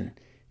 Larson,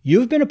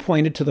 you've been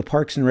appointed to the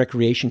Parks and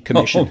Recreation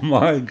Commission. Oh,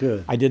 my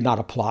God. I did not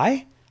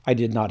apply. I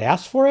did not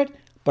ask for it,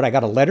 but I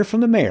got a letter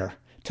from the mayor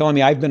telling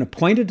me I've been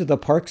appointed to the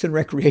Parks and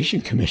Recreation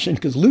Commission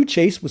because Lou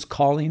Chase was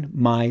calling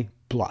my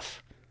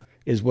bluff,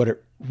 is what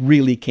it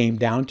really came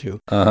down to,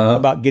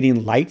 about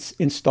getting lights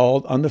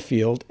installed on the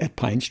field at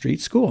Pine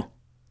Street School.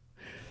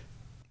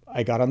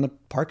 I got on the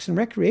Parks and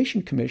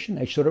Recreation Commission.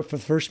 I showed up for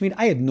the first meeting.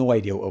 I had no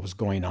idea what was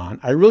going on.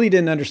 I really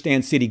didn't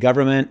understand city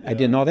government. I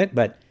didn't know that,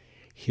 but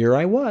here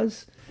I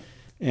was.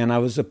 And I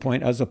was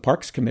appointed as a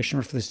Parks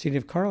Commissioner for the city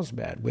of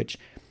Carlsbad, which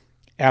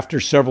after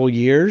several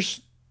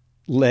years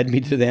led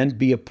me to then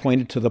be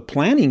appointed to the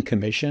Planning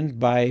Commission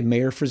by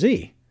Mayor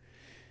Frazee.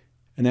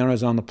 And then I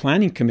was on the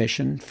Planning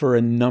Commission for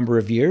a number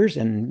of years.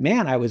 And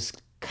man, I was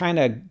kind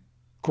of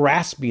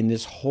grasping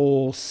this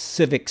whole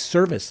civic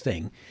service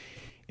thing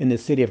in the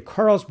city of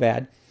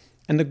Carlsbad.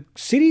 And the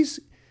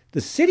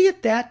city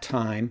at that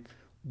time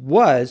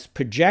was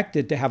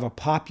projected to have a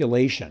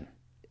population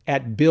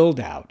at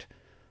build-out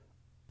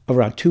of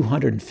around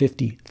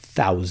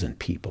 250,000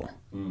 people.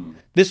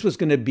 This was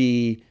going to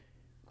be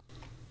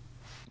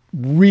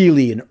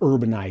really an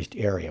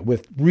urbanized area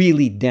with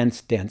really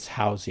dense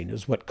housing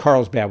is what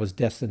Carlsbad was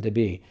destined to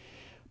be.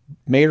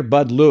 Mayor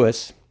Bud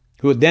Lewis,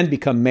 who would then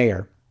become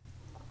mayor,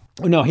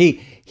 no,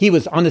 he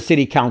was on the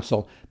city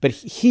council, but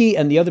he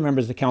and the other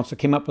members of the council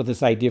came up with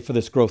this idea for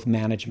this growth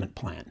management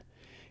plan.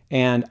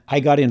 And I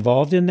got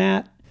involved in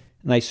that,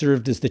 and I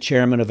served as the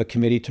chairman of a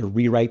committee to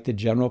rewrite the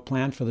general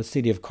plan for the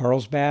city of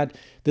Carlsbad.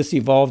 This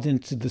evolved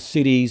into the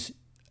city's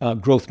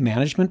growth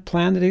management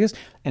plan that exists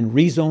and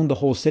rezoned the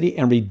whole city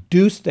and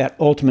reduced that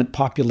ultimate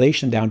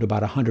population down to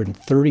about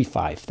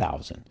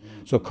 135,000.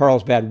 So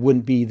Carlsbad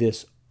wouldn't be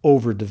this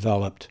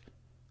overdeveloped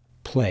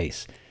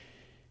place.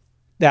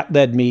 That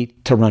led me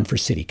to run for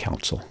city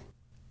council,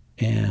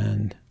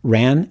 and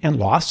ran and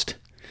lost,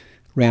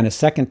 ran a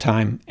second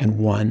time and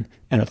won,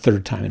 and a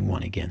third time and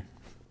won again.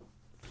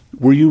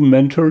 Were you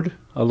mentored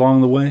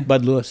along the way?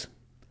 Bud Lewis,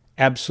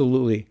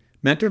 absolutely.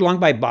 Mentored along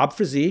by Bob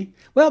Frazee.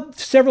 Well,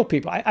 several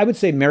people. I would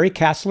say Mary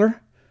Kassler,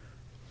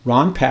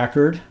 Ron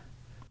Packard,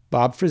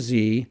 Bob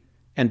Frazee,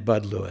 and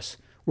Bud Lewis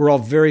were all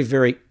very,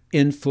 very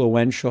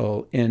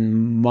influential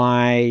in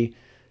my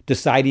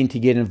deciding to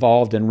get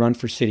involved and run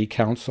for city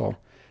council,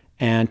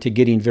 and to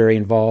getting very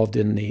involved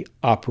in the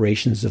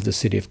operations of the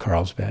city of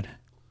Carlsbad.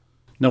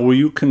 Now, were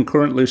you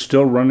concurrently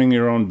still running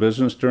your own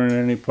business during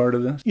any part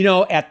of this? You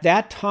know, at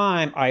that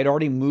time, I had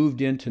already moved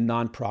into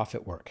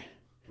nonprofit work.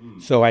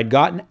 So I'd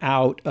gotten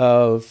out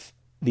of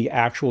the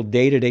actual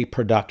day-to-day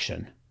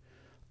production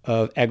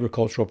of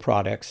agricultural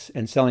products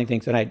and selling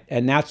things.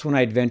 And that's when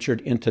I'd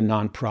ventured into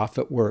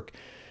nonprofit work,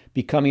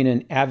 becoming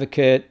an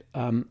advocate.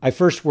 I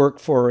first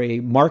worked for a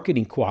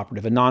marketing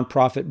cooperative, a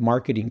nonprofit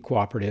marketing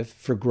cooperative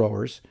for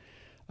growers,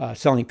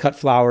 selling cut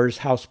flowers,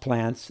 house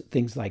plants,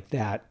 things like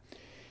that.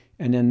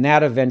 And then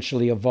that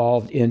eventually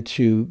evolved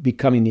into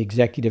becoming the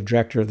executive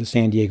director of the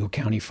San Diego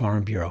County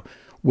Farm Bureau,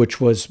 which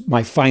was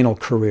my final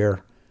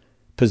career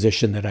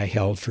position that I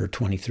held for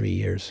 23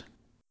 years.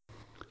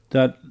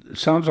 That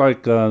sounds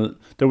like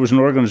there was an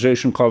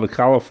organization called the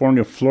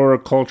California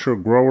Floriculture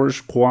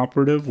Growers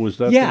Cooperative. Was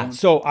that? Yeah.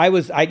 So I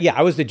was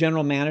the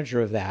general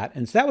manager of that,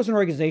 and so that was an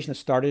organization that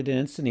started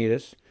in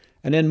Encinitas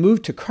and then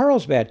moved to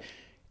Carlsbad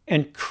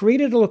and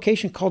created a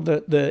location called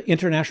the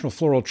International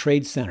Floral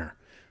Trade Center,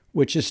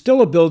 which is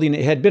still a building.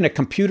 It had been a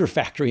computer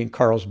factory in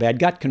Carlsbad,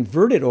 got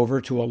converted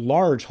over to a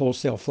large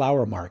wholesale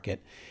flower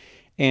market.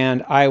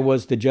 And I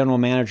was the general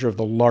manager of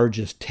the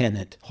largest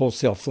tenant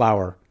wholesale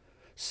flower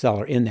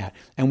seller in that.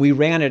 And we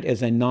ran it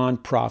as a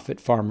nonprofit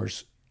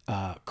farmers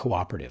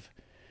cooperative.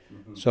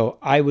 Mm-hmm. So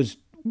I was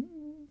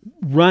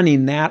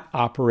running that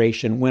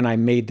operation when I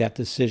made that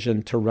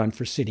decision to run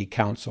for city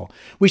council.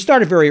 We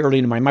started very early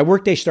in the morning. My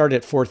workday started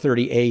at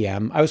 4:30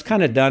 a.m. I was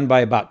kind of done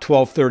by about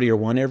 12:30 or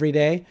 1 every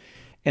day.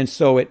 And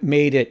so it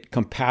made it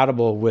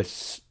compatible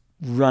with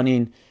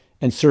running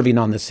and serving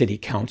on the city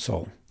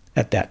council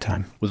at that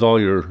time. With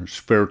all your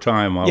spare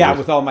time. Yeah,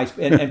 with all my,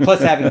 and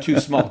plus having 2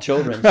 small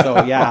children.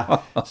 So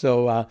yeah,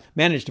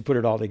 managed to put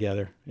it all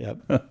together.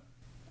 Yep.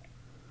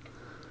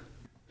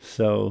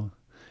 So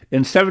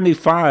in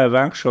 75,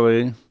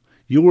 actually,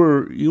 you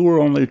were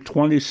only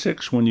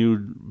 26 when you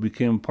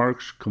became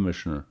Parks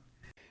Commissioner.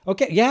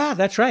 Okay, yeah,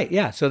 that's right.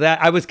 Yeah, so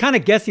that I was kind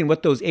of guessing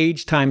what those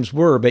age times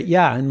were, but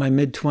yeah, in my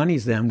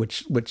mid-20s then,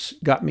 which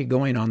got me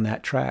going on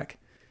that track.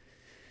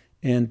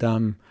 And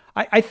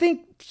I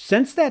think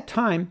since that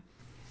time,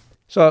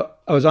 so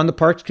I was on the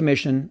Parks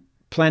Commission,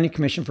 Planning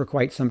Commission for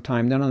quite some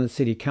time, then on the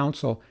City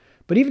Council.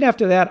 But even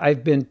after that,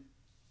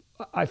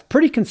 I've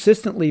pretty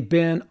consistently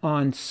been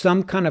on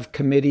some kind of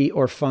committee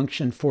or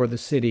function for the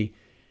city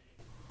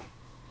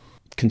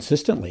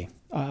consistently,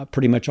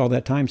 pretty much all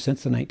that time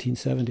since the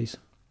 1970s.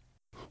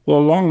 Well,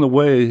 along the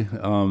way,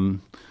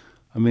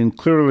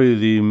 clearly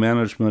the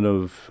management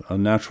of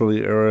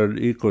naturally arid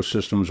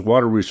ecosystems,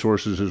 water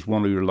resources is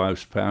one of your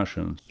life's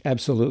passions.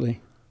 Absolutely.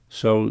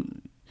 So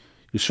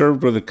you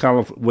served with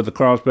the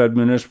Carlsbad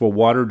Municipal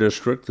Water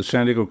District, the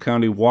San Diego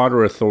County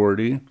Water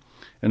Authority,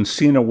 and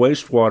Sena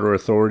Wastewater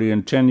Authority,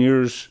 and 10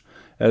 years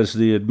as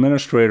the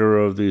administrator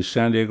of the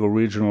San Diego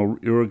Regional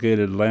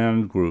Irrigated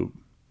Land Group.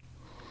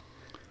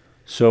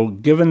 So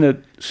given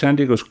that San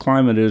Diego's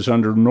climate is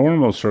under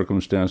normal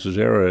circumstances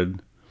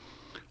arid,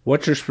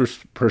 what's your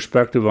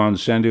perspective on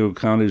San Diego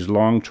County's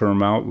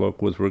long-term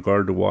outlook with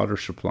regard to water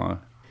supply?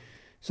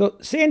 So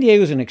San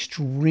Diego is an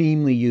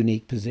extremely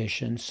unique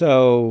position.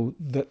 So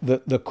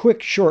the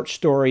quick short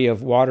story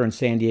of water in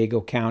San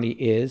Diego County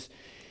is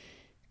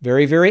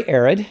very, very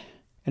arid.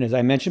 And as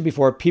I mentioned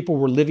before, people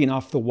were living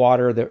off the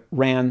water that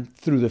ran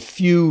through the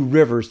few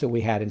rivers that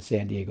we had in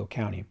San Diego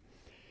County.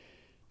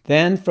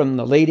 Then from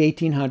the late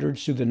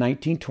 1800s through the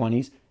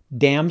 1920s,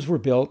 dams were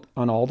built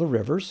on all the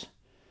rivers.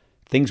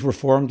 Things were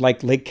formed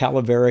like Lake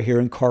Calavera here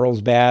in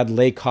Carlsbad,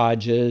 Lake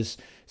Hodges,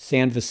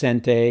 San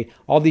Vicente.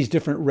 All these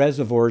different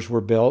reservoirs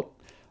were built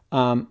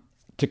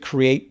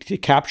to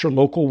capture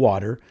local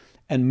water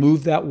and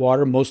move that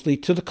water mostly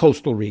to the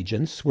coastal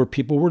regions where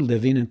people were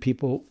living and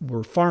people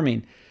were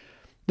farming.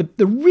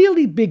 The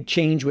really big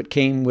change what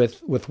came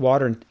with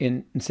water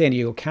in San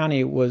Diego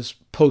County was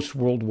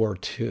post-World War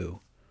II.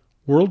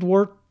 World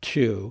War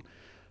II,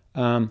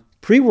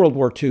 pre-World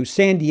War II,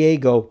 San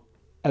Diego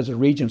as a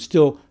region,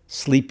 still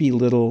sleepy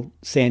little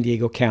San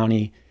Diego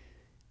County.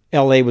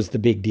 LA was the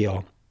big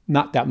deal.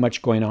 Not that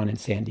much going on in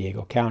San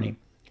Diego County.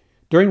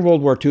 During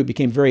World War II, it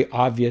became very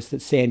obvious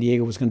that San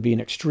Diego was going to be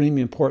an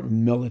extremely important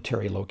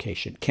military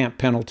location. Camp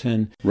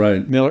Pendleton,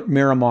 right,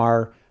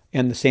 Miramar,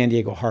 and the San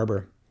Diego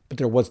Harbor. But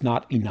there was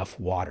not enough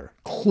water.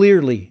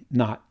 Clearly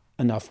not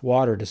enough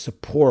water to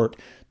support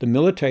the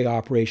military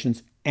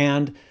operations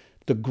and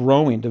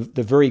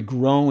the very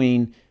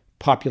growing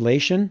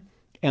population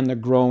and the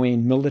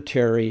growing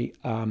military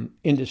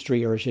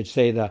industry, or I should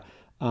say the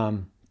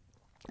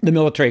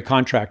military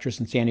contractors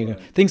in San Diego.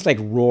 Right. Things like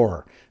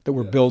Roar that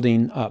were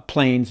building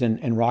planes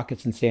and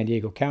rockets in San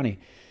Diego County.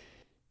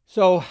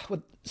 So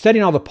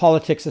setting all the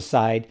politics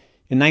aside,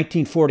 in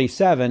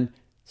 1947,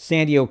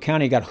 San Diego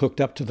County got hooked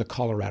up to the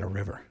Colorado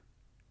River.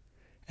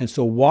 And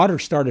so water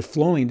started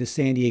flowing to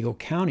San Diego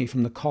County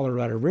from the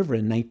Colorado River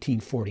in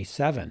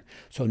 1947.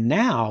 So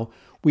now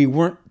we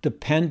weren't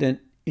dependent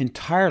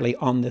entirely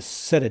on this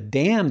set of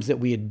dams that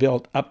we had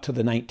built up to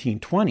the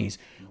 1920s.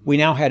 We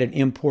now had an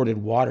imported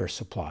water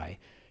supply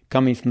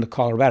coming from the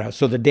Colorado.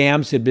 So the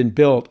dams had been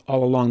built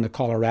all along the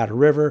Colorado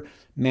River,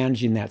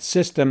 managing that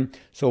system.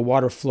 So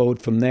water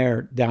flowed from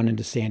there down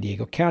into San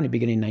Diego County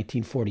beginning in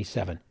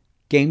 1947.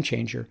 Game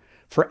changer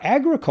for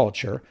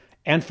agriculture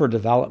and for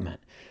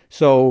development.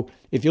 So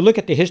if you look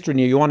at the history and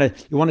you want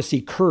to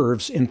see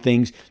curves in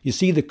things, you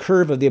see the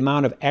curve of the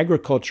amount of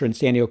agriculture in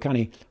San Diego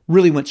County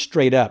really went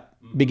straight up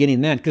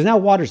beginning then, because now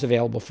water's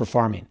available for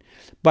farming,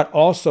 but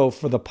also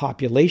for the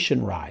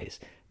population rise.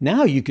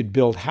 Now you could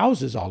build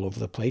houses all over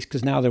the place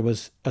because now there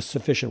was a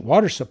sufficient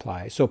water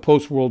supply. So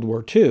post-World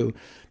War II,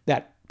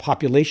 that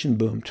population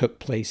boom took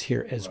place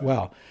here as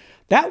well.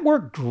 That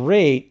worked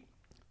great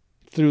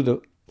through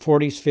the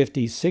 40s,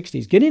 50s,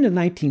 60s. Getting into the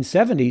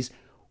 1970s,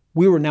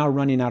 we were now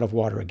running out of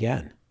water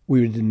again.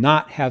 We did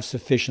not have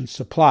sufficient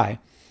supply.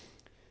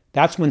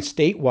 That's when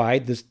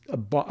statewide,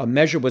 a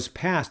measure was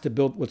passed to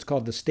build what's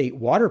called the State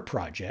Water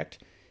Project.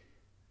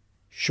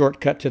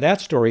 Shortcut to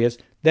that story is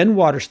then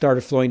water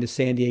started flowing to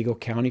San Diego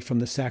County from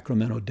the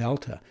Sacramento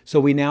Delta. So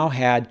we now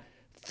had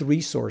 3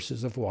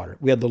 sources of water.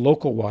 We had the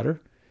local water,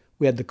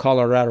 we had the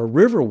Colorado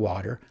River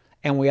water,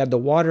 and we had the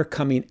water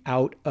coming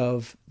out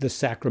of the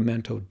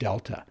Sacramento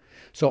Delta.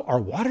 So our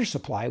water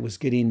supply was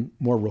getting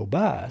more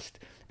robust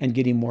and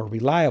getting more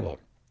reliable.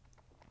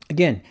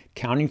 Again,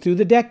 counting through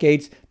the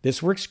decades,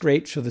 this works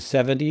great for the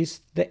 70s,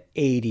 the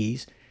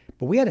 80s,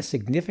 but we had a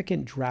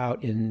significant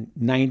drought in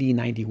 90,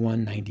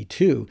 91,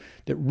 92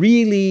 that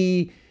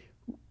really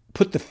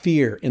put the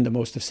fear into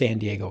most of San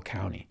Diego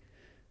County.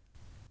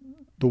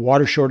 The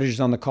water shortages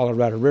on the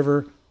Colorado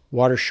River,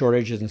 water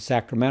shortages in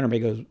Sacramento,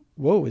 everybody goes,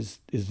 whoa, is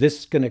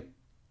this going to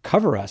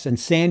cover us? And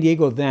San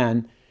Diego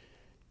then,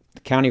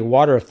 the County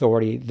Water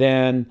Authority,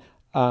 then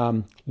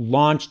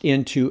launched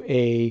into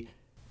a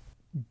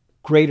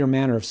greater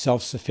manner of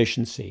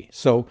self-sufficiency.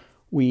 So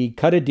we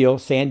cut a deal,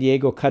 San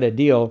Diego cut a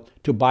deal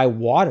to buy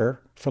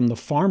water from the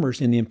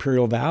farmers in the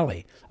Imperial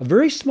Valley. A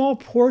very small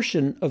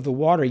portion of the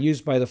water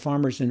used by the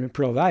farmers in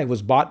Imperial Valley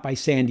was bought by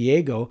San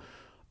Diego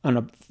on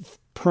a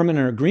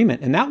permanent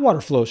agreement, and that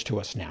water flows to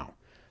us now.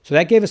 So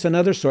that gave us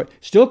another source.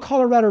 Still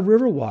Colorado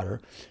River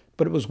water,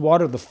 but it was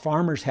water the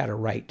farmers had a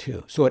right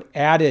to. So it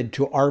added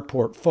to our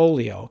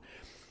portfolio.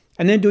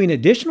 And then doing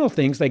additional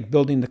things like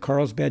building the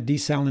Carlsbad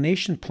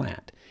desalination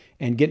plant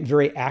and getting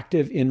very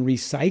active in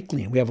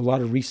recycling. We have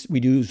we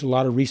use a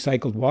lot of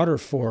recycled water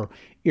for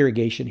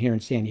irrigation here in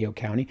San Diego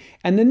County.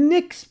 And the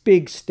next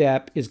big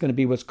step is going to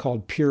be what's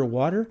called pure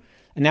water.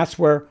 And that's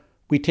where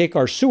we take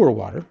our sewer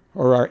water,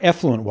 or our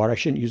effluent water, I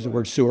shouldn't use the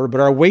word sewer, but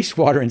our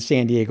wastewater in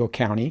San Diego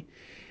County,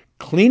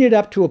 clean it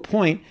up to a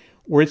point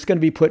where it's going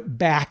to be put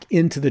back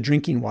into the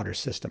drinking water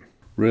system.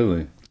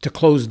 Really? To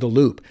close the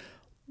loop.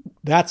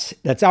 That's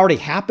already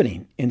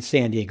happening in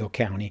San Diego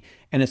County,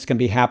 and it's going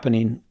to be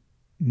happening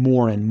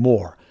more and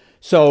more.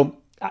 So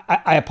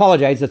I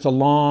apologize. That's a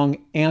long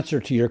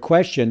answer to your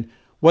question.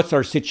 What's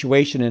our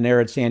situation in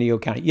arid San Diego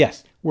County?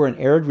 Yes, we're an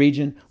arid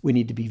region. We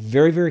need to be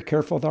very, very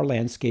careful with our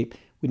landscape.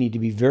 We need to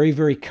be very,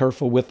 very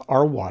careful with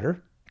our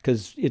water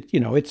because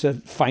it's a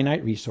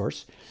finite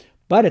resource.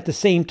 But at the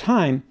same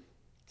time,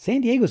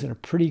 San Diego's in a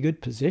pretty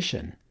good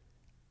position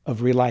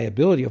of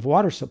reliability of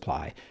water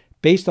supply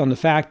based on the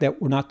fact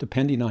that we're not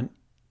depending on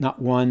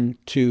not 1,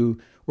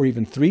 2, or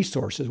even 3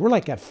 sources. We're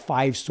like at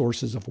 5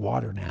 sources of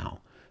water now.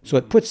 So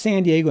it puts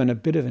San Diego in a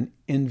bit of an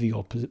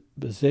enviable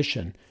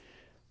position.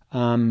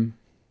 The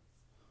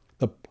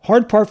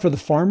hard part for the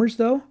farmers,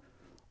 though,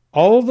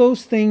 all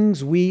those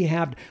things we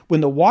have, when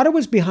the water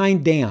was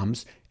behind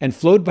dams and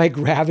flowed by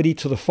gravity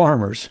to the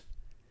farmers,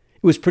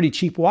 it was pretty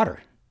cheap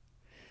water.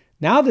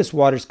 Now this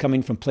water is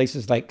coming from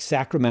places like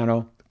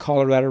Sacramento,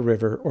 Colorado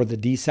River, or the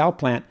desal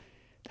plant.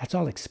 That's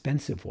all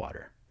expensive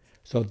water.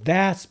 So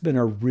that's been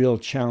a real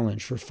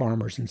challenge for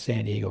farmers in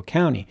San Diego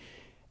County.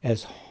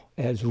 As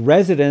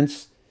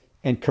residents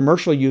and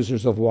commercial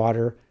users of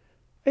water,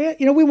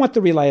 we want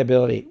the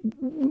reliability.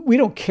 We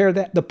don't care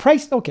that the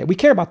price, okay, we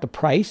care about the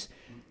price,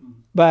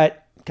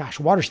 but gosh,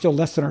 water's still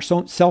less than our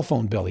cell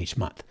phone bill each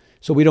month.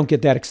 So we don't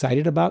get that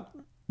excited about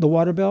the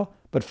water bill.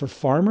 But for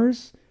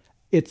farmers,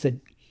 it's a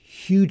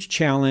huge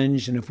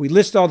challenge. And if we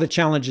list all the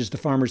challenges to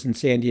farmers in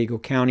San Diego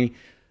County,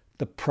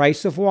 the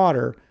price of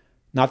water,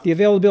 not the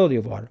availability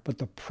of water, but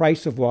the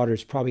price of water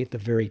is probably at the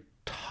very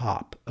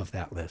top of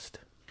that list.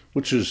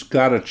 Which has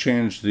got to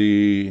change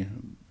the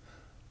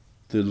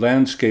the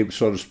landscape,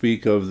 so to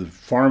speak, of the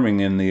farming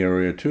in the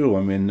area too.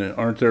 I mean,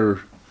 aren't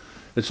there?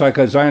 It's like,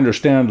 as I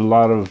understand, a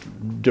lot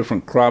of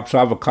different crops.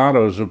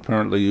 Avocados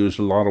apparently use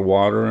a lot of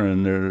water,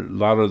 and a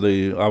lot of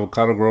the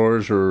avocado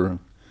growers are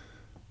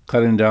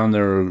cutting down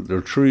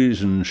their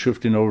trees and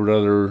shifting over to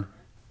other.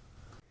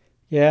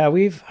 Yeah,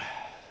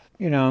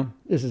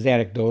 this is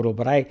anecdotal,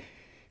 but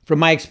from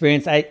my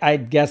experience, I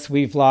guess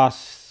we've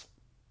lost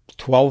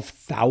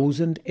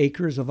 12,000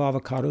 acres of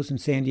avocados in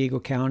San Diego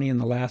County in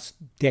the last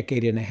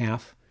decade and a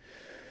half.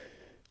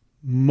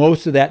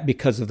 Most of that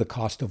because of the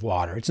cost of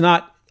water.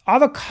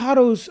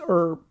 Avocados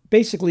are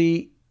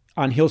basically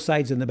on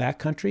hillsides in the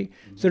backcountry,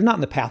 so they're not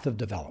in the path of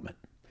development.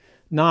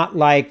 Not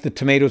like the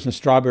tomatoes and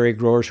strawberry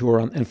growers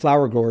and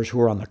flower growers who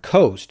are on the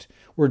coast.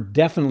 We're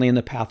definitely in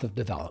the path of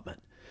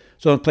development.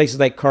 So in places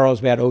like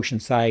Carlsbad,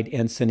 Oceanside,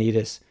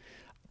 Encinitas,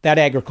 that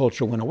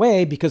agriculture went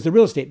away because the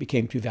real estate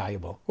became too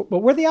valuable. But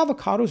where the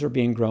avocados are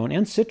being grown,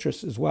 and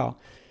citrus as well,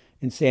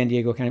 in San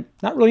Diego County,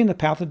 not really in the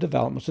path of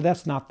development, so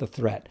that's not the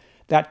threat.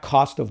 That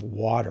cost of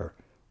water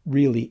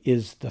really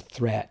is the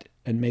threat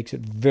and makes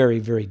it very,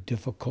 very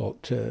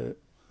difficult to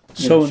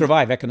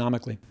survive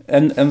economically.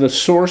 And the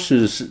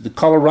sources, the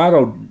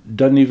Colorado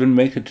doesn't even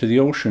make it to the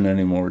ocean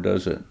anymore,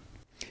 does it?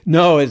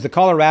 No, as the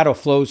Colorado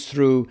flows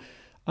through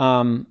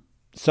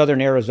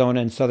southern Arizona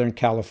and southern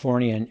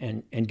California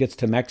and gets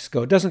to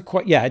Mexico, it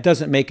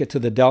doesn't make it to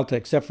the Delta,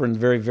 except for in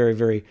very, very,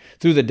 very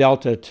through the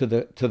Delta to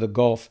the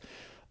Gulf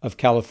of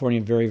California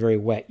in very, very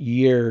wet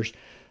years.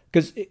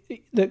 Because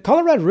the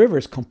Colorado River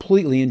is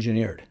completely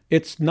engineered.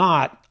 It's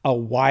not a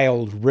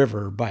wild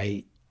river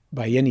by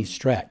any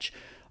stretch.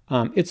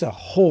 It's a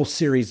whole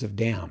series of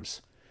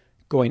dams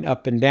going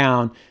up and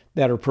down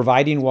that are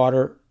providing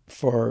water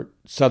for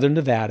southern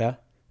Nevada,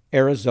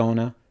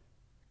 Arizona,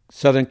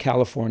 southern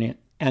California,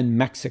 and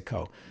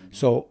Mexico.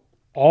 So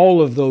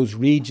all of those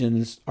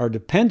regions are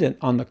dependent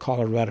on the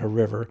Colorado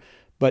River,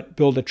 but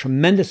build a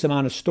tremendous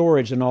amount of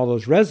storage in all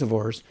those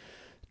reservoirs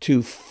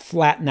to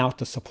flatten out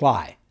the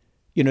supply,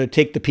 to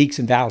take the peaks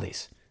and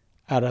valleys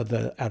out of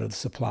the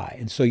supply.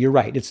 And so you're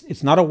right.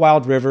 It's not a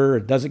wild river.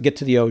 It doesn't get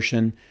to the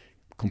ocean.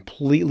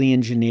 Completely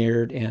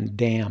engineered and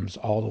dams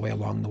all the way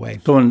along the way.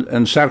 So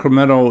in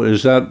Sacramento,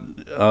 is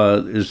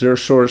their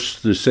source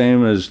the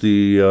same as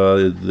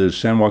the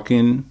San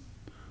Joaquin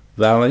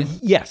Valley?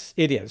 Yes,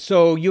 it is.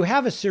 So you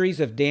have a series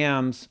of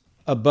dams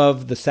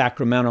above the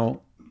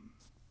Sacramento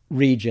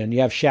region.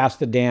 You have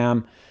Shasta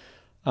Dam.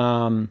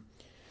 I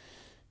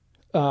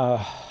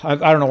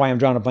don't know why I'm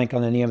drawing a blank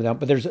on the name of them,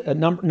 but there's a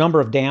number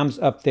of dams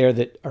up there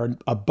that are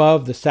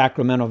above the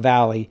Sacramento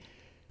Valley,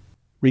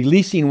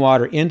 releasing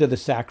water into the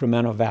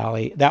Sacramento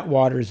Valley. That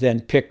water is then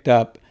picked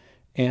up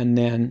and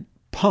then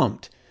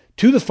pumped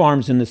to the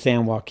farms in the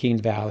San Joaquin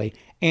Valley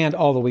and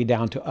all the way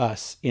down to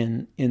us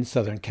in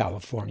Southern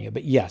California.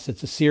 But yes,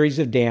 it's a series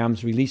of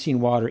dams releasing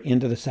water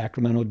into the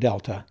Sacramento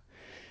Delta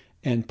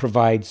and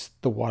provides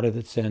the water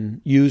that's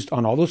then used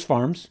on all those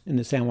farms in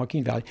the San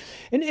Joaquin Valley.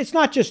 And it's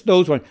not just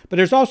those ones, but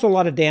there's also a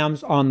lot of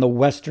dams on the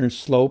western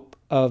slope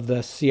of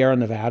the Sierra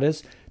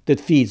Nevadas that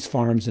feeds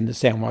farms in the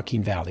San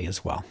Joaquin Valley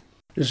as well.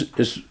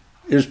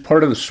 Is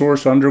part of the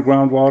source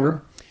underground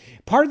water?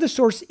 Part of the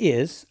source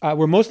is,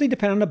 we're mostly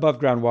dependent on above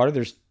ground water.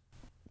 There's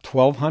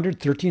 1,200,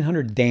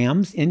 1,300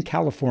 dams in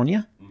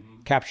California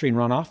capturing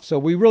runoff. So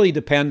we really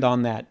depend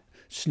on that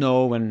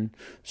snow and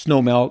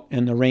snow melt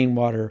and the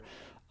rainwater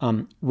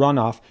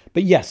runoff.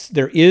 But yes,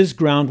 there is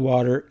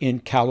groundwater in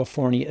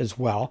California as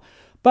well.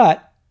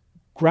 But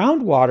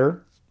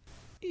groundwater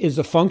is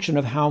a function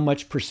of how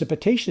much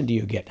precipitation do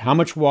you get, how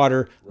much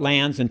water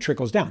lands and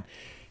trickles down.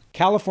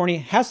 California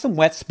has some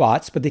wet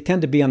spots, but they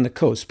tend to be on the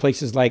coast,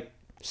 places like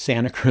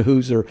Santa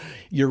Cruz or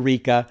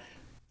Eureka.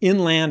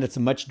 Inland, it's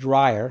much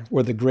drier,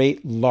 where the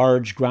great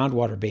large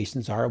groundwater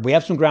basins are. We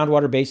have some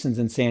groundwater basins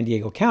in San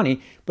Diego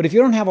County, but if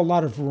you don't have a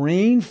lot of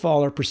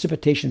rainfall or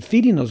precipitation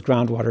feeding those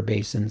groundwater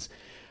basins,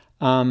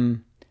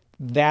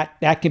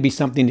 that can be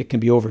something that can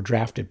be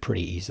overdrafted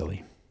pretty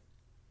easily.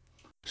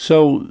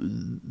 So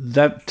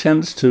that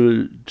tends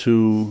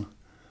to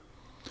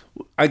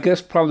I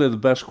guess probably the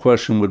best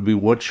question would be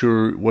what's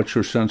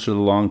your sense of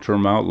the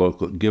long-term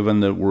outlook, given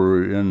that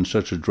we're in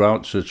such a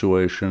drought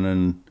situation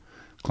and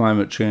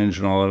climate change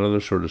and all that other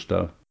sort of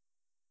stuff?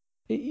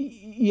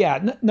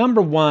 Yeah,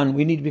 number one,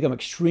 we need to become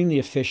extremely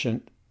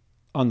efficient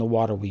on the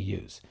water we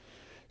use.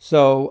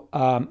 So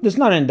this is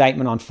not an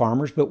indictment on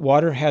farmers, but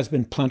water has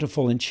been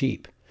plentiful and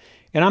cheap.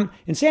 And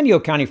in San Diego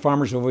County,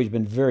 farmers have always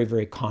been very,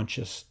 very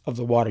conscious of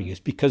the water use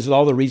because of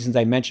all the reasons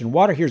I mentioned.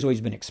 Water here has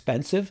always been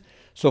expensive,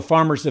 so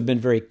farmers have been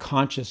very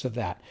conscious of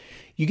that.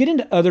 You get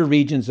into other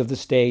regions of the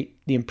state,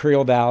 the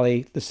Imperial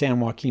Valley, the San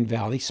Joaquin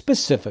Valley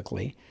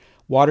specifically,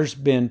 water's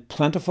been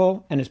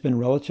plentiful and it's been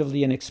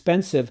relatively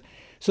inexpensive.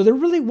 So there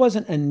really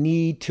wasn't a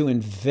need to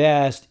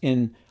invest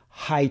in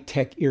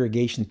high-tech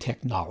irrigation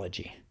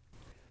technology.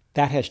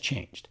 That has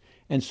changed.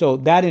 And so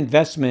that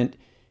investment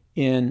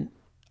in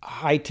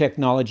high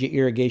technology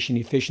irrigation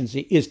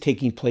efficiency is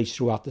taking place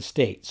throughout the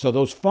state. So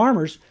those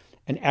farmers,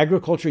 and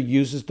agriculture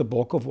uses the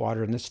bulk of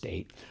water in the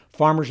state,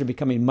 farmers are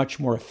becoming much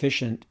more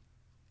efficient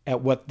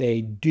at what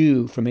they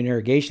do from an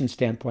irrigation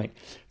standpoint.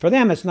 For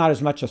them, it's not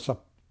as much a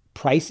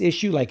price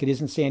issue like it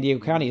is in San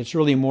Diego County. It's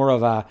really more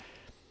of a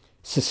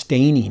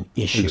sustaining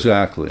issue.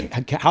 Exactly.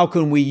 How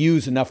can we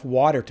use enough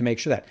water to make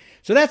sure that?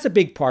 So that's a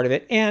big part of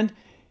it. And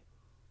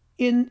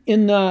in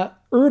the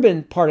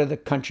urban part of the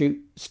country,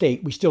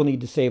 state, we still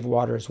need to save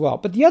water as well.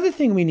 But the other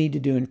thing we need to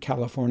do in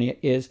California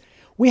is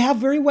we have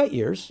very wet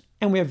years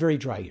and we have very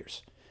dry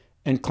years.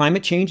 And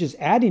climate change is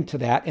adding to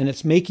that, and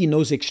it's making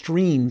those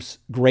extremes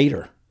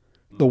greater,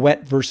 the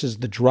wet versus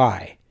the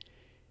dry.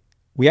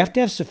 We have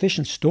to have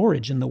sufficient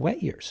storage in the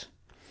wet years.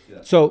 Yeah.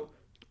 So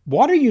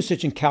water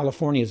usage in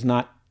California is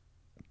not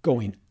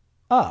going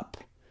up.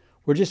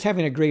 We're just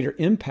having a greater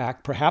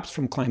impact, perhaps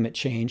from climate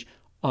change,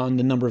 on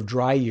the number of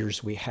dry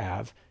years we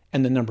have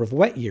and the number of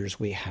wet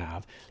years we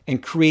have,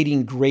 and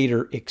creating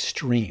greater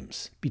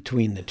extremes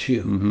between the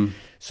two. Mm-hmm.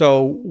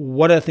 So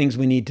one of the things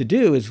we need to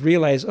do is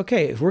realize,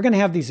 okay, if we're going to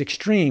have these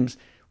extremes,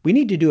 we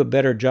need to do a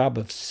better job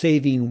of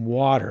saving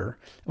water.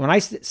 When I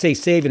say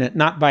saving it,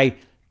 not by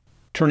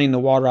turning the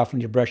water off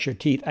when you brush your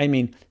teeth, I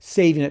mean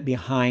saving it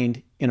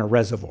behind in a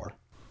reservoir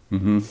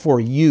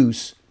for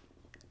use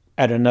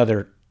at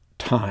another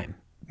time,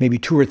 maybe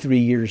 2 or 3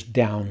 years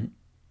down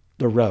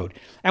the road.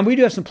 And we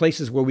do have some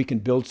places where we can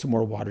build some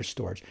more water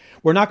storage.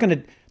 We're not going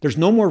to, there's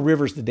no more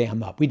rivers to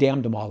dam up. We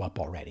dammed them all up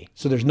already.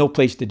 So there's no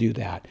place to do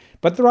that.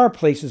 But there are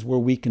places where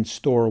we can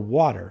store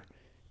water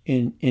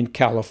in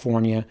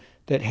California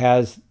that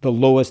has the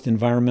lowest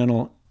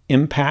environmental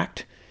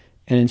impact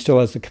and still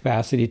has the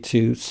capacity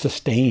to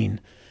sustain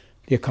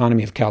the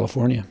economy of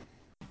California.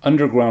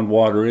 Underground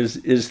water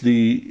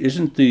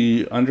isn't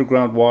the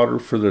underground water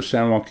for the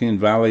San Joaquin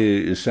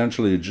Valley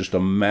essentially just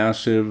a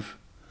massive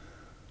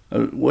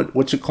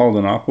what's it called,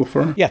 an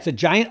aquifer? Yeah, it's a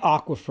giant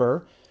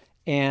aquifer.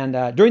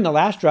 And during the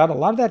last drought, a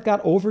lot of that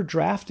got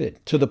overdrafted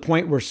to the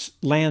point where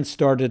land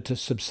started to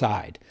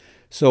subside.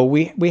 So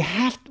we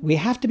have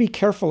to be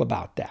careful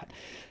about that.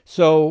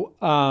 So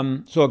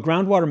a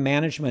Groundwater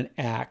Management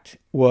Act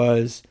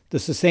the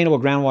Sustainable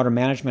Groundwater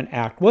Management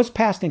Act was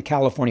passed in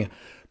California.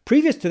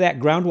 Previous to that,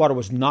 groundwater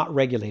was not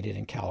regulated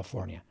in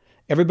California.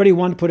 Everybody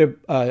wanted to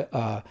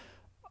put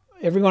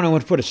everyone who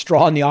wanted to put a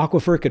straw in the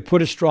aquifer could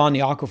put a straw in the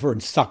aquifer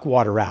and suck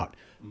water out.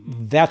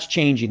 That's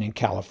changing in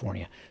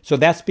California. So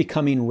that's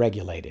becoming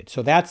regulated.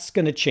 So that's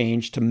going to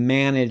change to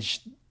manage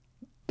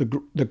the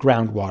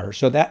groundwater.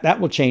 So that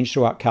will change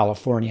throughout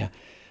California.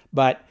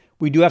 But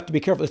we do have to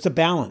be careful. It's a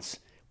balance.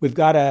 We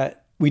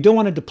don't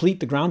want to deplete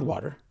the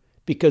groundwater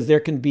because there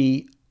can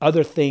be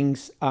other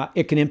things.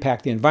 It can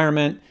impact the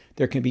environment.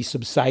 There can be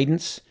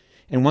subsidence.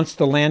 And once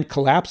the land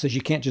collapses,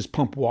 you can't just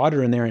pump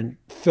water in there and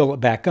fill it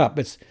back up.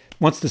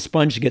 Once the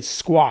sponge gets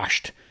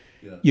squashed,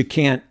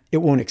 it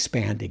won't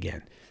expand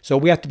again. So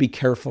we have to be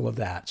careful of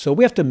that. So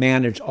we have to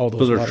manage all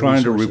those water resources. So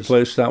they're trying to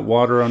replace that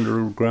water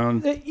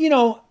underground?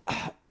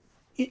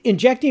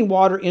 Injecting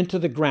water into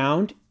the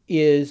ground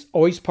is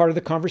always part of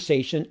the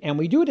conversation, and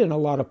we do it in a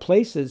lot of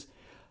places,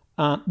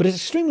 but it's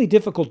extremely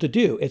difficult to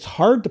do. It's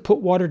hard to put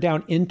water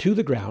down into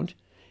the ground,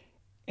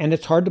 and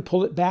it's hard to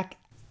pull it back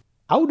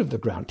out of the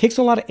ground. It takes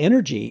a lot of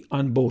energy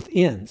on both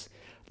ends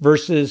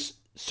versus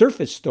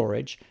surface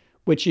storage,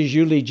 which is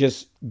usually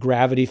just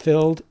gravity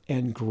filled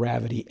and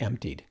gravity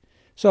emptied.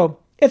 So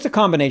it's a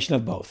combination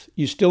of both.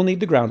 You still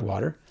need the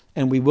groundwater,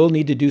 and we will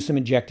need to do some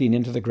injecting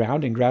into the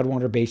ground, and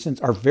groundwater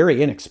basins are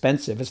very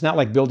inexpensive. It's not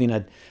like building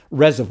a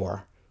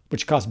reservoir,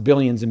 which costs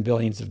billions and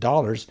billions of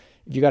dollars.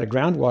 If you got a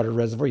groundwater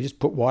reservoir, you just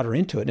put water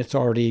into it, and it's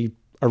already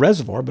a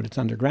reservoir, but it's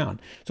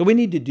underground. So we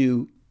need to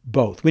do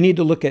both. We need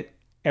to look at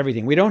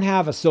everything. We don't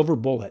have a silver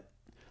bullet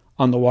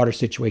on the water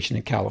situation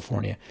in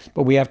California,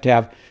 but we have to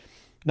have,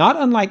 not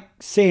unlike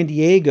San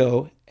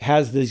Diego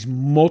has these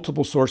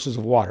multiple sources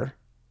of water,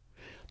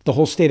 the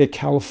whole state of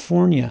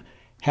California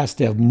has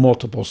to have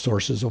multiple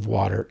sources of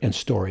water and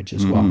storage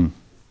as well.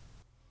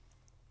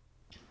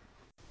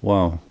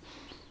 Wow.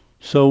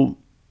 So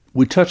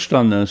we touched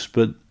on this,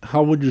 but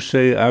how would you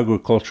say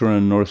agriculture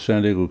in North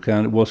San Diego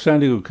County, well, San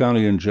Diego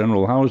County in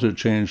general, how has it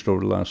changed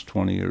over the last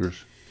 20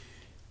 years?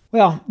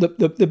 Well,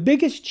 the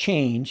biggest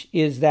change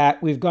is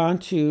that we've gone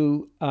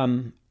to,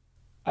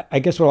 I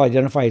guess what I'll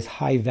identify as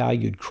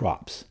high-valued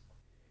crops.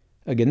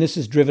 Again, this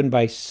is driven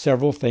by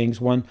several things.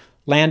 One,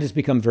 land has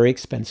become very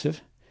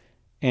expensive,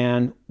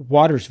 and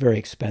water is very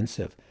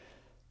expensive.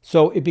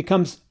 So it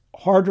becomes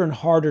harder and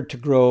harder to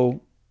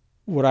grow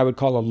what I would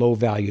call a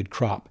low-valued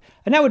crop.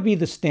 And that would be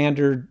the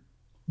standard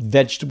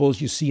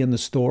vegetables you see in the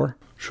store.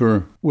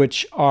 Sure.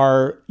 Which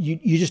are,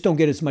 you just don't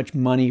get as much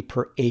money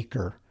per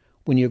acre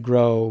when you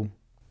grow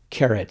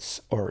carrots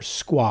or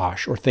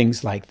squash or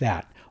things like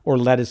that, or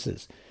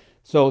lettuces.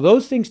 So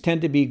those things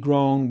tend to be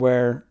grown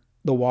where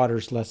the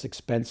water's less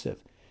expensive.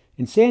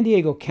 In San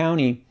Diego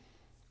County,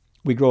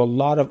 we grow a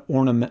lot of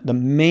ornament. The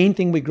main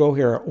thing we grow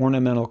here are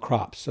ornamental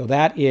crops. So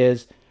that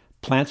is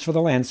plants for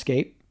the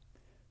landscape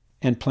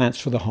and plants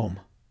for the home,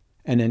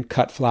 and then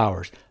cut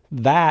flowers.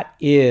 That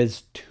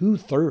is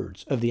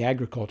 2/3 of the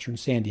agriculture in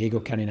San Diego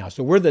County now.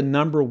 So we're the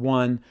number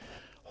one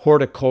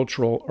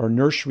horticultural or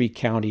nursery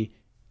county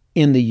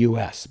in the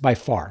U.S. by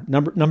far.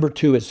 Number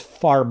two is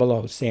far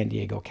below San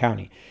Diego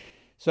County.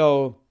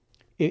 So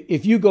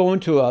if you go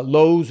into a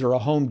Lowe's or a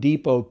Home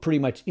Depot pretty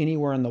much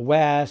anywhere in the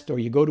West, or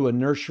you go to a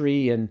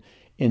nursery in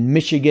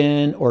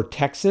Michigan or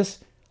Texas,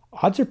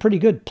 odds are pretty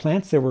good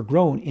plants that were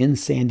grown in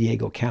San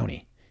Diego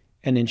County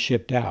and then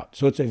shipped out.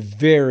 So it's a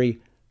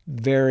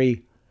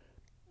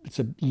it's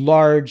a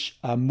large,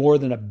 more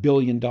than $1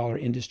 billion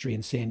industry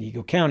in San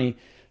Diego County,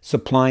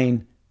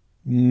 supplying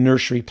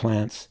nursery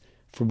plants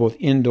for both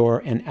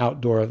indoor and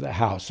outdoor of the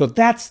house. So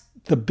that's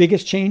the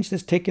biggest change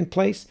that's taken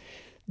place.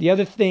 The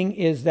other thing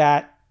is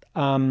that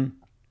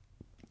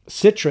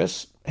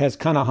citrus has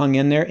kind of hung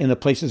in there in the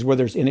places where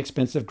there's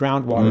inexpensive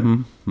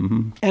groundwater.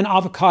 And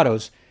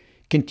avocados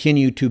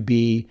continue to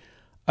be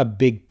a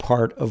big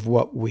part of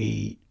what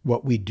we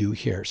do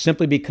here,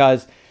 simply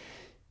because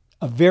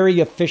a very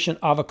efficient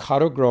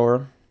avocado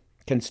grower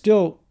can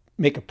still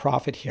make a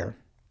profit here,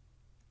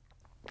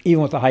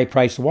 even with a high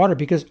price of water,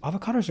 because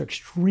avocados are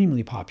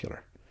extremely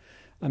popular.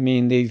 I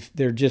mean,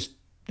 they're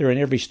in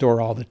every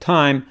store all the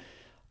time.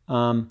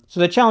 So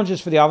the challenges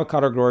for the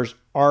avocado growers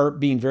are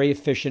being very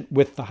efficient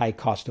with the high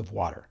cost of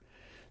water.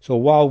 So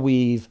while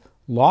we've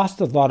lost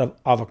a lot of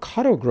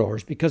avocado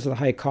growers because of the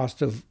high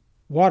cost of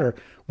water,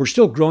 we're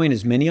still growing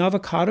as many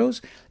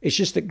avocados. It's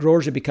just that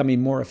growers are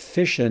becoming more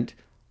efficient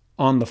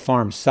on the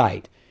farm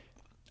site.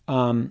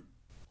 And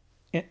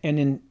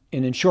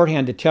in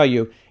shorthand to tell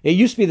you, it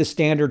used to be the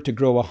standard to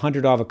grow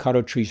 100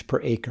 avocado trees per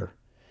acre.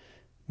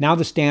 Now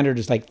the standard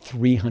is like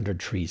 300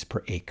 trees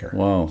per acre.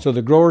 Wow. So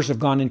the growers have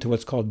gone into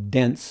what's called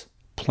dense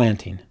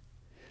planting.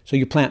 So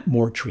you plant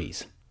more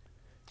trees.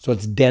 So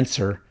it's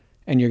denser,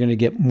 and you're going to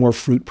get more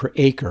fruit per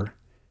acre.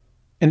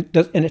 And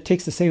it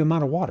takes the same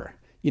amount of water.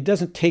 It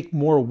doesn't take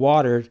more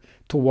water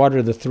to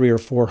water the 300 or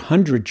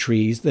 400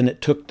 trees than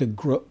it took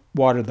to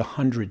water the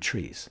 100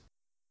 trees,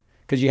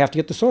 because you have to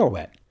get the soil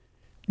wet,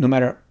 no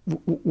matter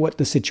what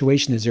the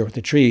situation is there with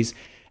the trees.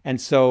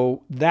 And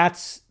so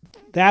that's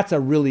a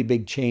really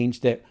big change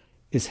that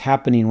is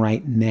happening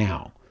right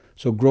now.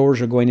 So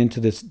growers are going into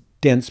this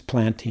dense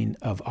planting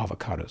of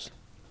avocados.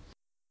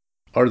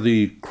 Are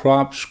the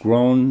crops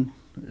grown?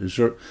 Is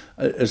there,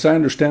 as I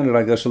understand it,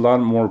 I guess a lot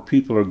more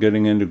people are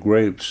getting into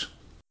grapes.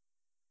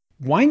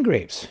 Wine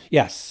grapes,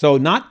 yes. So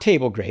not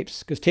table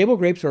grapes, because table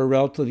grapes are a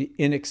relatively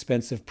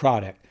inexpensive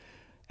product.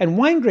 And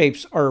wine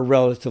grapes are a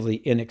relatively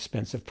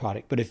inexpensive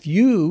product. But if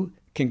you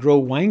can grow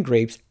wine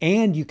grapes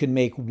and you can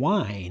make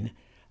wine,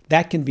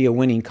 that can be a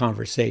winning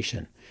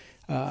combination.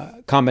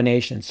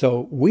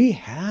 So we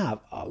have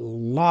a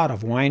lot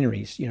of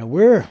wineries. You know,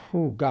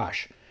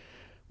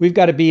 we've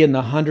got to be in the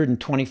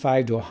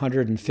 125 to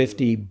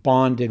 150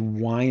 bonded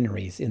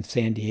wineries in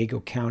San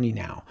Diego County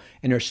now.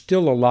 And there's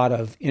still a lot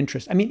of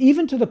interest. I mean,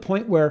 even to the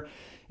point where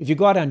if you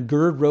go out on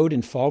Gerd Road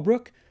in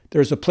Fallbrook,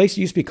 there's a place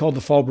that used to be called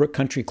the Fallbrook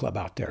Country Club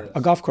out there,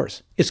 a golf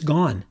course. It's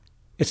gone.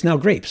 It's now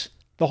grapes.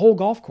 The whole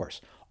golf course.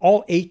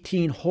 All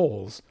 18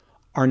 holes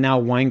are now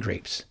wine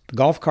grapes. The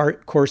golf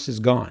course is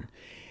gone.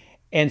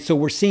 And so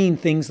we're seeing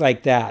things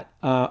like that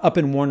up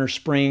in Warner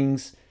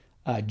Springs,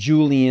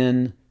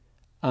 Julian,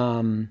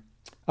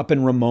 up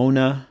in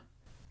Ramona.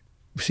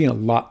 We've seen a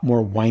lot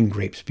more wine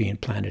grapes being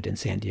planted in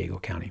San Diego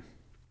County.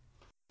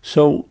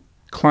 So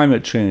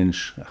climate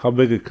change, how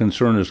big a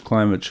concern is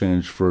climate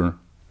change for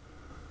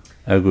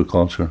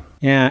agriculture?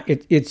 Yeah,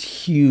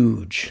 it's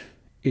huge.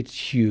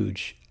 It's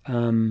huge.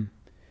 So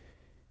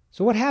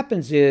what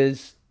happens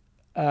is,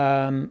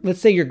 let's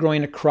say you're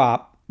growing a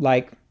crop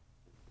like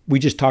we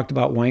just talked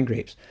about wine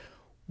grapes.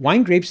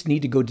 Wine grapes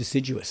need to go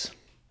deciduous.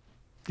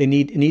 It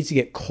needs to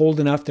get cold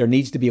enough. There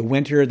needs to be a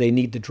winter. They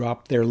need to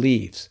drop their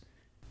leaves.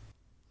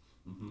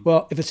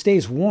 Well, if it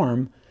stays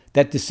warm,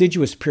 that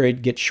deciduous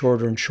period gets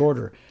shorter and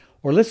shorter.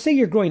 Or let's say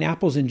you're growing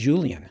apples in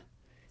Julian,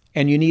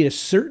 and you need a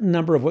certain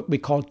number of what we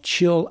call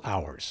chill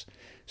hours.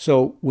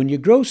 So when you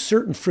grow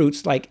certain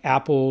fruits like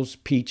apples,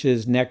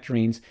 peaches,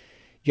 nectarines,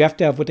 you have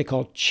to have what they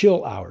call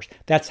chill hours.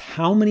 That's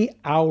how many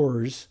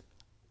hours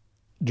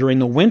during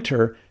the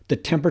winter the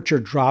temperature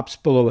drops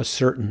below a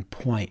certain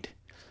point.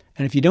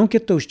 And if you don't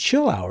get those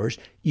chill hours,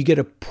 you get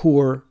a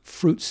poor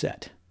fruit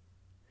set.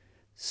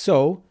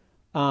 So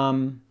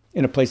in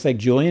a place like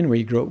Julian,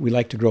 where we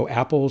like to grow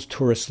apples,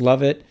 tourists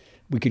love it,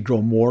 we could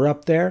grow more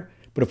up there.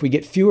 But if we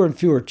get fewer and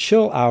fewer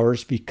chill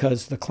hours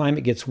because the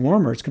climate gets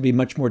warmer, it's going to be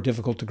much more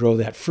difficult to grow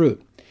that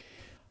fruit.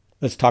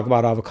 Let's talk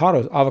about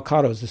avocados.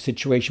 Avocados, the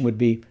situation would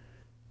be,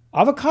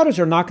 avocados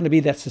are not going to be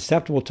that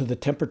susceptible to the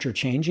temperature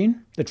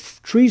changing. The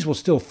trees will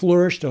still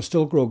flourish, they'll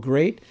still grow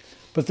great.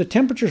 But if the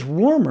temperature's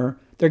warmer,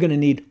 they're going to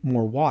need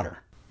more water.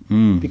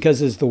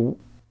 Because as the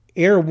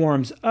air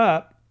warms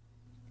up,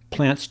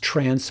 plants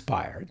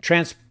transpire.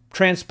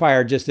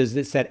 Transpire just as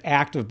it's that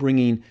act of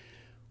bringing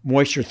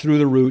moisture through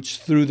the roots,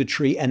 through the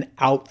tree, and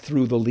out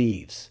through the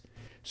leaves.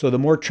 So the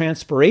more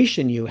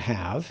transpiration you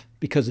have,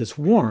 because it's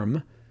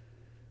warm,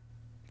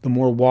 the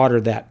more water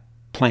that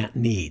plant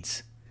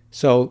needs.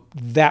 So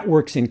that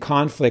works in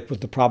conflict with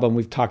the problem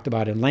we've talked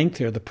about in length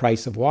here, the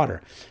price of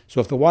water.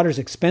 So if the water's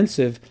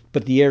expensive,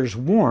 but the air's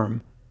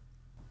warm,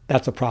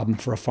 that's a problem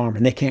for a farmer,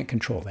 and they can't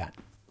control that.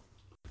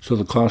 So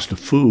the cost of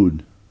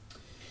food.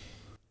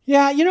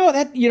 Yeah,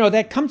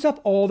 that comes up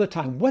all the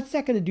time. What's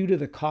that going to do to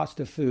the cost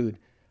of food?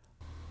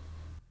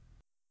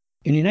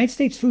 In the United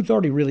States,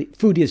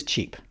 food is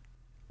cheap.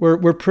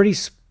 We're pretty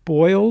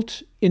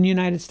spoiled in the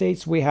United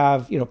States. We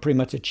have, pretty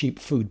much a cheap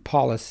food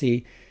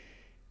policy.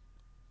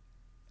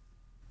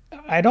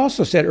 I'd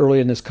also said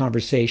earlier in this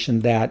conversation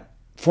that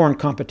foreign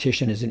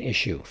competition is an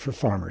issue for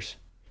farmers,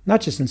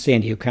 not just in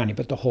San Diego County,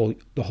 but the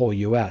whole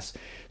U.S.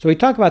 So we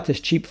talk about this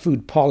cheap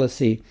food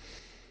policy,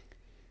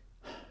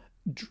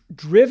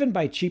 driven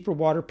by cheaper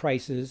water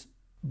prices,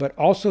 but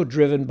also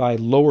driven by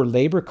lower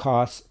labor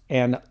costs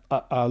and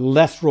a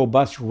less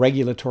robust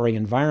regulatory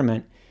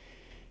environment.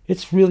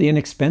 It's really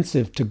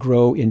inexpensive to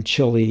grow in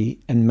Chile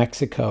and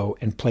Mexico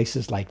and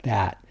places like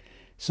that.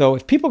 So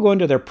if people go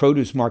into their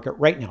produce market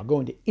right now,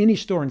 go into any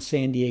store in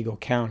San Diego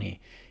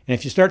County, and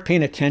if you start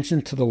paying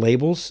attention to the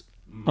labels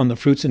on the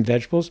fruits and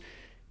vegetables,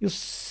 you'll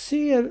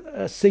see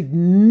a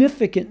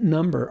significant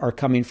number are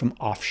coming from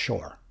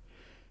offshore.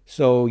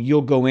 So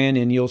you'll go in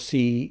and you'll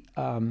see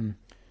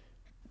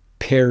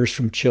pears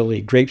from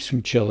Chile, grapes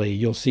from Chile.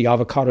 You'll see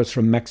avocados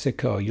from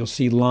Mexico. You'll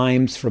see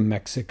limes from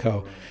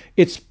Mexico. Right.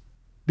 It's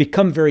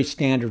become very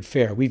standard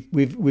fare.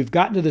 We've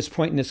gotten to this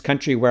point in this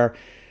country where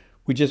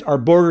our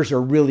borders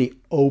are really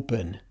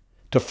open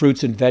to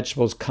fruits and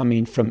vegetables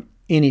coming from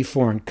any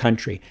foreign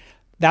country.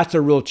 That's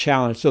a real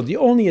challenge. So the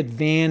only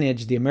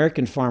advantage the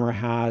American farmer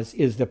has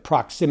is the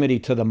proximity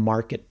to the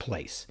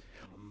marketplace,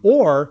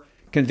 or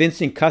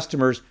convincing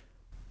customers,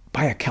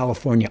 buy a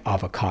California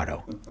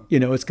avocado.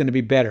 It's going to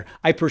be better.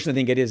 I personally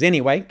think it is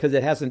anyway, because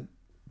it hasn't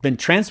been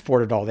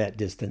transported all that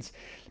distance.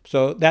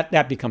 So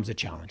that becomes a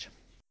challenge.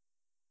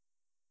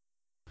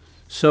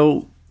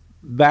 So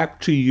back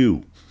to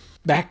you.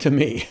 Back to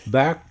me.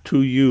 Back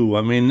to you.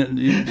 I mean,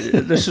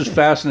 this is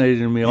fascinating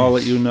to me, all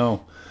that you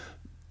know.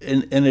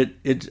 And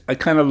I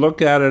kind of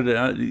look at it,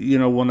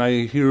 when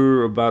I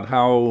hear about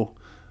how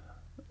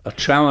a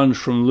challenge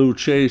from Lou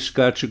Chase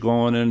got you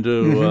going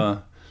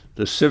into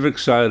the civic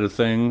side of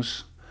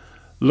things.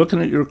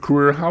 Looking at your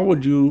career, how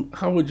would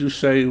you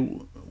say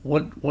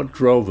what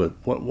drove it?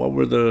 What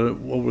were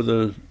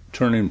the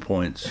turning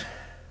points?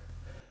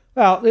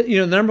 Well,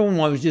 the number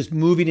one was just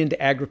moving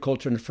into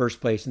agriculture in the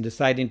first place and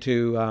deciding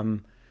to.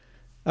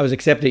 I was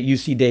accepted at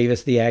UC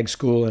Davis, the ag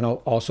school, and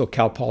also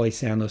Cal Poly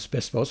San Luis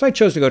Obispo. So I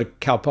chose to go to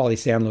Cal Poly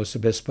San Luis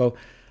Obispo.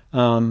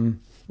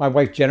 My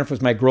wife Jennifer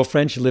was my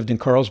girlfriend. She lived in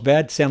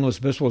Carlsbad. San Luis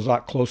Obispo was a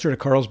lot closer to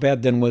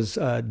Carlsbad than was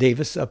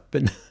Davis up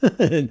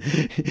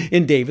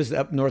in Davis,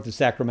 up north of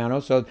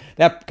Sacramento. So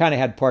that kind of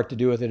had part to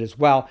do with it as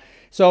well.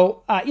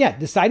 So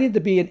decided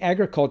to be in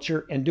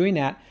agriculture and doing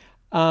that.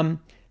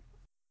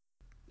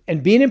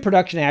 And being in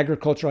production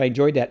agriculture, I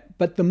enjoyed that.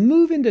 But the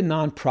move into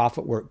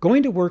nonprofit work,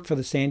 going to work for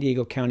the San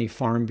Diego County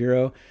Farm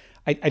Bureau,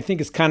 I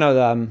think is kind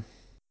of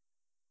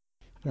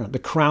the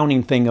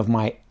crowning thing of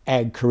my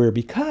ag career,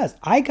 because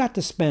I got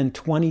to spend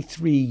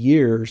 23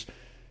 years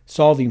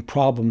solving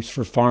problems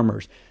for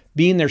farmers,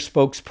 being their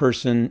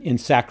spokesperson in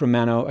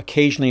Sacramento,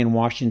 occasionally in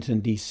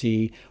Washington,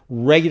 D.C.,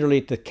 regularly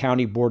at the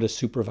County Board of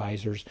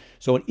Supervisors.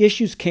 So when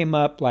issues came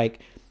up like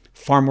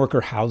farm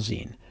worker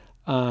housing,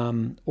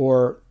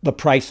 or the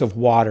price of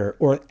water,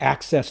 or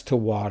access to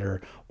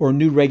water, or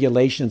new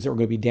regulations that were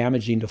going to be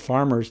damaging to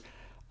farmers,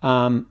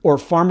 or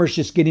farmers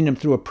just getting them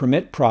through a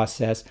permit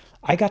process,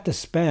 I got to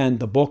spend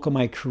the bulk of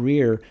my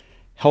career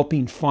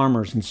helping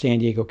farmers in San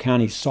Diego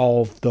County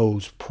solve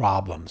those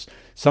problems.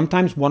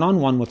 Sometimes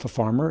one-on-one with the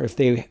farmer if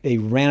they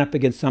ran up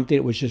against something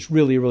that was just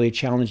really, really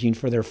challenging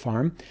for their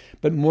farm.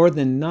 But more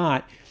than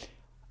not,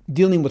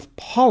 dealing with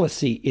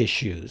policy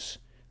issues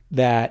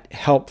that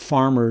help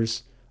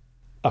farmers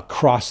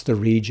across the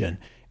region.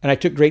 And I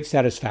took great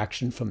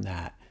satisfaction from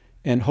that,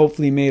 and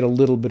hopefully made a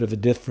little bit of a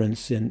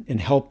difference in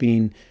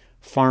helping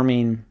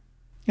farming,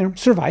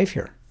 survive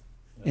here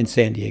in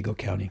San Diego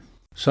County.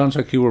 Sounds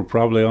like you were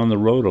probably on the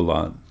road a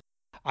lot.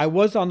 I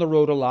was on the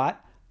road a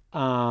lot,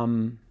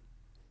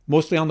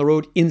 mostly on the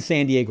road in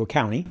San Diego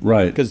County.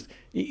 Right. Because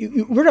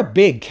we're a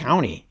big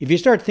county. If you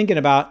start thinking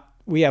about,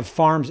 we have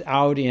farms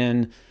out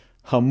in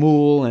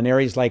Hamul and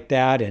areas like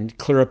that, and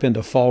clear up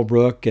into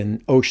Fallbrook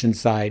and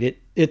Oceanside.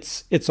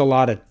 It's a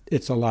lot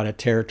of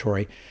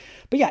territory.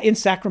 But yeah, in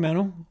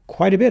Sacramento,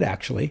 quite a bit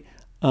actually,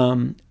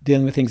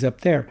 dealing with things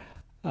up there.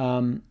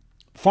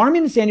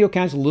 Farming in San Diego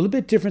County is a little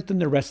bit different than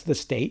the rest of the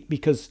state,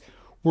 because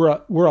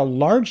we're a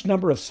large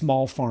number of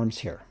small farms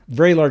here,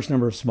 very large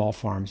number of small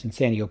farms in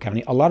San Diego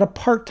County. A lot of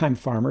part-time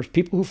farmers,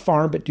 people who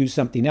farm but do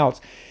something else.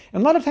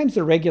 And a lot of times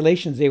the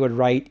regulations they would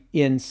write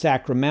in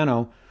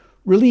Sacramento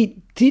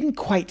really didn't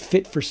quite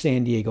fit for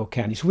San Diego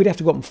County. So we'd have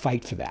to go up and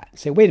fight for that.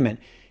 Say, wait a minute,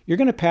 you're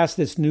going to pass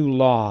this new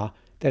law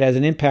that has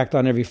an impact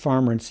on every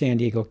farmer in San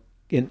Diego,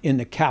 in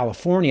the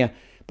California,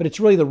 but it's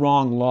really the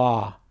wrong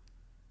law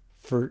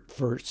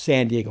for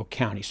San Diego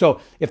County. So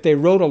if they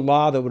wrote a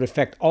law that would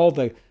affect all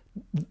the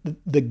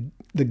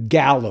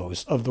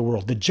gallows of the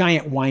world, the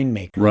giant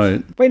winemakers.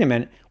 Right. Wait a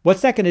minute,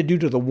 what's that going to do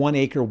to the 1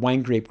 acre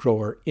wine grape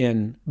grower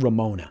in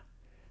Ramona?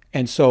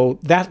 And so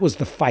that was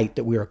the fight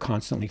that we were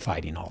constantly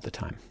fighting all the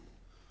time.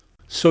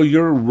 So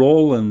your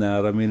role in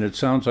that, I mean, it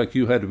sounds like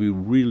you had to be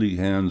really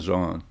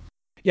hands-on.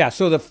 Yeah,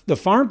 so the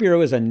Farm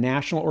Bureau is a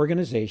national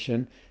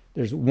organization.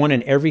 There's one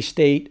in every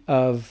state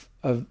of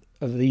the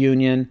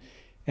union.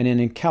 And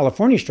then in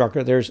California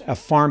structure, there's a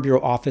Farm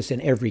Bureau office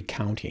in every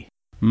county.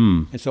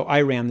 And so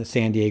I ran the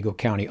San Diego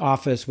County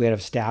office. We had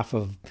a staff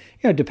of,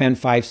 depend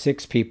 5,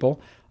 6 people,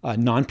 a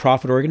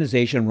nonprofit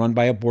organization run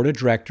by a board of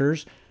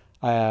directors.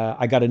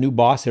 I got a new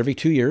boss every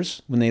 2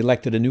 years when they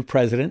elected a new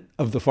president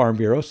of the Farm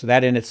Bureau. So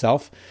that in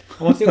itself,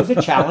 I won't say it was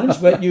a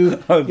challenge, but you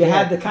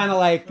had to kind of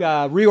like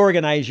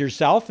reorganize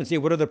yourself and see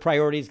what are the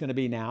priorities going to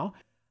be now.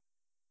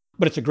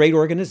 But it's a great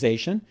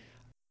organization,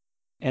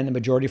 and the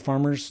majority of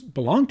farmers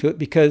belong to it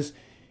because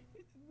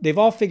they've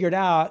all figured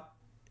out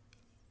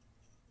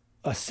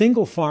a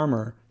single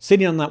farmer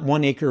sitting on that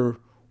 1 acre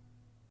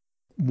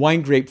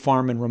wine grape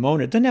farm in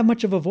Ramona doesn't have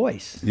much of a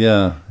voice.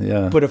 Yeah,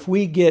 yeah. But if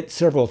we get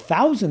several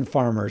thousand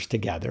farmers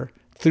together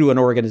through an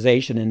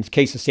organization, in the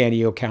case of San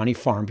Diego County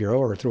Farm Bureau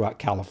or throughout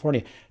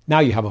California, now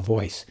you have a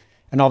voice.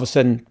 And all of a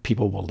sudden,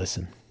 people will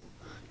listen.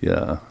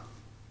 Yeah.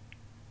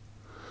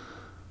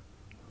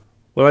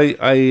 Well,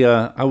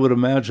 I would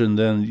imagine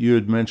then you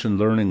had mentioned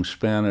learning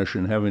Spanish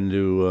and having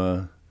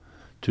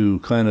to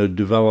kind of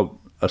develop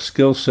a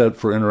skill set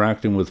for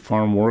interacting with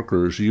farm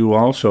workers. You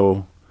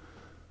also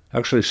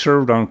actually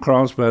served on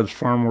Carlsbad's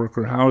Farm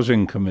Worker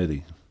Housing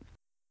Committee.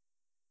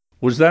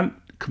 Was that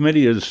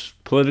committee as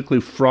politically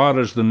fraught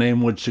as the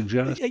name would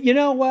suggest? You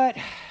know what?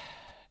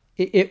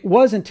 It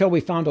was until we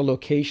found a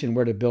location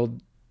where to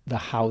build the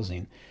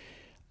housing.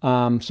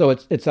 So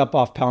it's up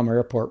off Palomar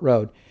Airport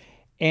Road.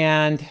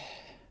 And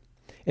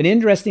an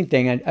interesting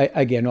thing,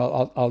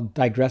 I'll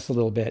digress a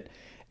little bit.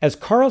 As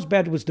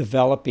Carlsbad was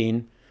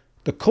developing,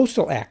 the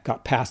Coastal Act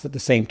got passed at the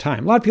same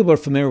time. A lot of people are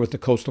familiar with the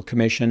Coastal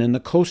Commission and the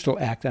Coastal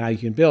Act and how you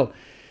can build.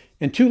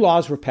 And 2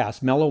 laws were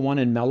passed, Mello 1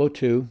 and Mello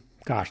 2,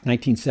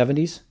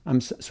 1970s.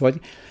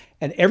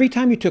 And every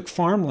time you took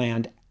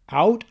farmland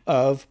out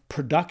of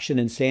production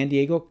in San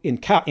Diego, in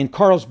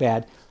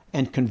Carlsbad,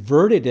 and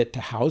converted it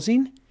to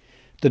housing,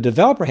 the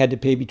developer had to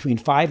pay between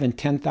 $5,000 and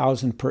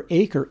 $10,000 per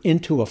acre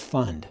into a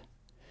fund.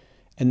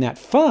 And that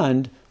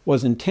fund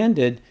was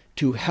intended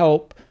to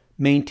help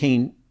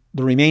maintain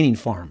the remaining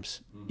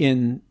farms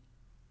in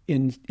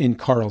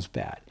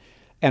Carlsbad.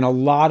 And a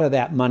lot of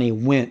that money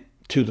went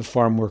to the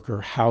farm worker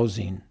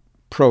housing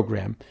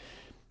program.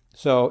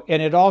 So,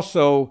 and it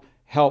also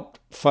helped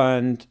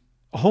fund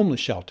a homeless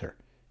shelter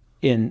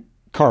in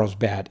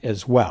Carlsbad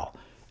as well.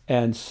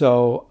 And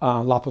so,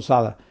 La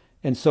Posada.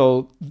 And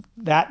so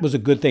that was a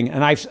good thing.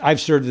 And I've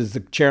served as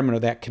the chairman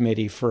of that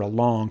committee for a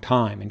long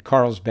time in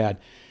Carlsbad,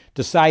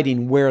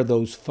 deciding where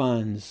those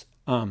funds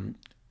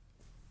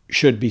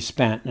should be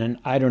spent. And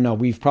I don't know,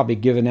 we've probably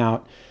given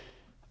out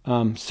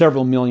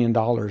several $1 million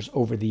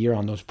over the year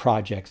on those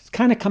projects. It's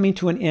kind of coming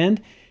to an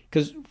end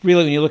because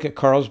really when you look at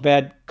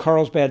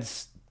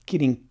Carlsbad's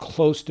getting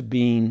close to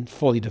being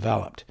fully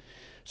developed.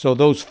 So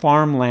those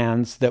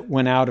farmlands that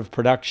went out of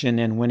production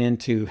and went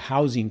into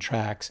housing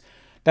tracts,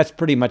 that's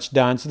pretty much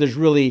done. So there's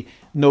really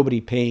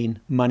nobody paying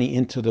money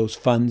into those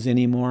funds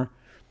anymore.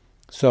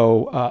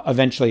 So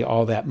eventually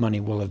all that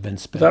money will have been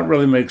spent. That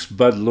really makes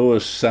Bud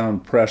Lewis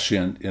sound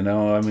prescient,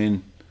 I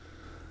mean,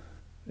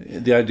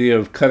 the idea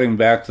of cutting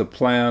back the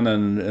plan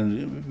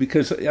and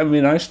because,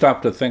 I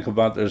stopped to think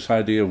about this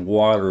idea of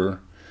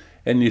water.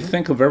 And you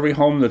think of every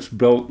home that's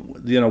built,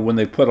 when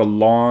they put a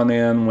lawn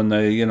in, when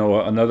they,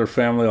 another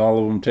family, all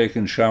of them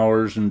taking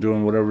showers and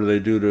doing whatever they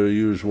do to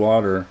use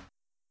water.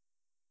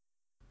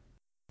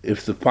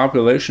 If the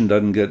population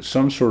doesn't get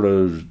some sort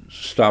of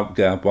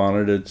stopgap on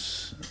it,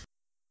 it's...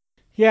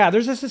 Yeah,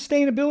 there's a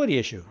sustainability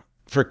issue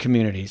for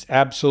communities,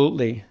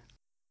 absolutely.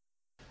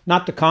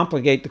 Not to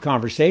complicate the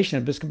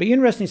conversation, but it's going to be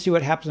interesting to see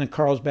what happens in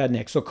Carlsbad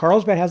next. So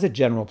Carlsbad has a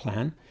general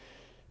plan,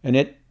 and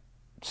it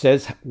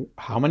says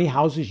how many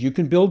houses you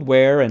can build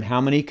where and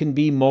how many can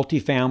be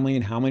multifamily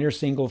and how many are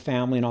single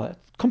family and all that.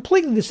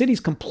 The city's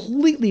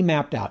completely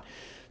mapped out.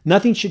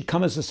 Nothing should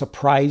come as a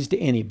surprise to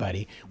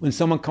anybody when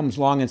someone comes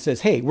along and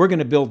says, hey, we're going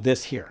to build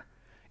this here.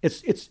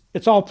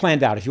 It's all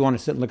planned out if you want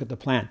to sit and look at the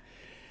plan.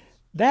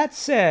 That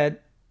said,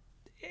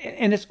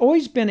 and it's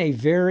always been a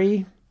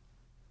very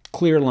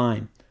clear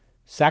line.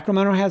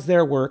 Sacramento has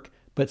their work,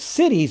 but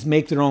cities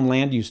make their own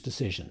land use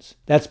decisions.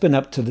 That's been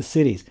up to the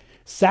cities.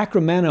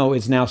 Sacramento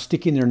is now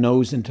sticking their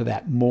nose into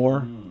that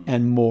more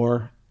and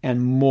more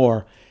and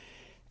more.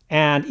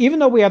 And even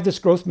though we have this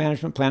growth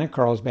management plan in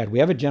Carlsbad, we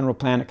have a general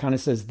plan that kind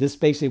of says this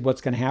basically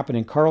what's going to happen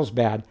in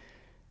Carlsbad.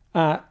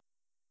 The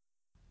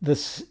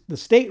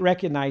state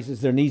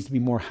recognizes there needs to be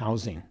more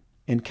housing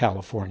in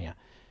California.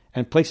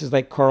 And places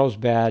like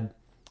Carlsbad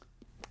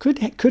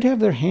could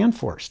have their hand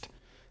forced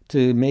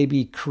to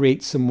maybe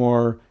create some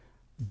more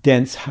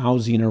dense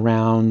housing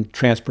around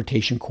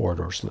transportation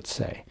corridors, let's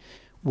say,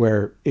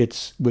 where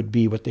it would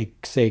be what they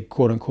say,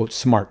 quote unquote,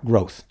 smart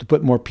growth, to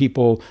put more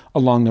people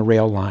along the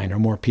rail line or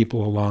more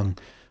people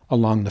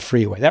along the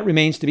freeway. That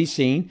remains to be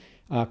seen.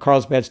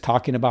 Carlsbad's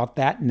talking about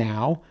that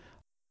now,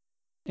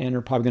 and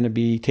are probably going to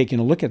be taking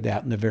a look at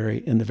that in the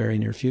very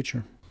near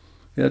future.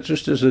 Yeah,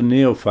 just as a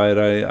neophyte,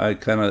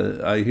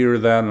 I hear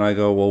that and I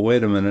go, well,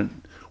 wait a minute,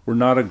 we're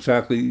not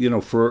exactly,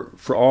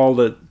 for all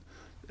that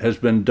has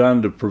been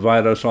done to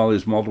provide us all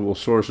these multiple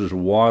sources of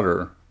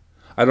water.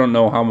 I don't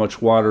know how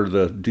much water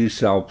the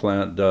desal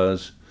plant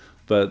does,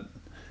 but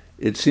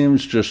it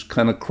seems just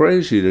kind of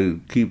crazy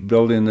to keep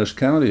building this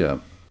county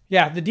up.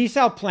 Yeah, the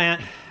desal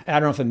plant, I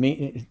don't know if it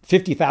means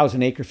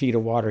 50,000 acre feet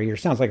of water here.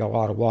 Sounds like a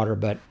lot of water,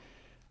 but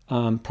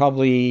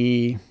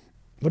probably,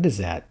 what is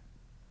that?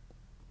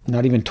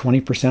 Not even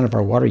 20% of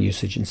our water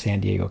usage in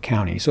San Diego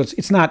County. So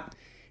it's not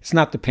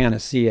the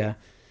panacea.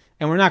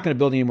 And we're not going to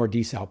build any more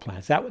desal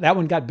plants. That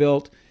one got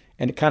built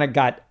and it kind of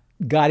got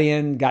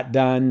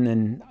done,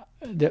 and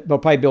they'll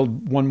probably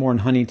build one more in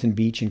Huntington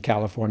Beach in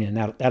California, and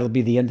that'll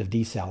be the end of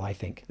desal, I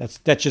think. That's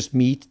just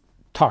me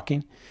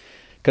talking,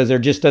 because there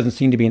just doesn't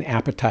seem to be an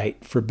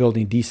appetite for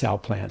building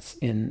desal plants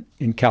in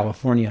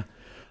California.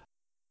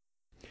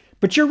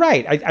 But you're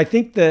right. I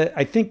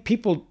think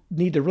people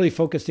need to really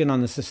focus in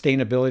on the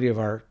sustainability of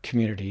our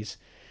communities.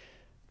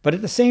 But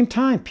at the same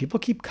time, people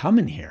keep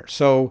coming here.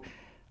 So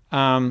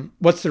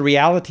what's the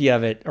reality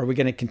of it? Are we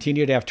going to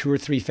continue to have 2 or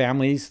 3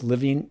 families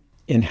living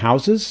in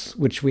houses,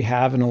 which we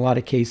have in a lot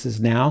of cases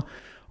now?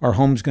 Our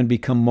home's going to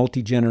become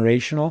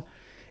multi-generational.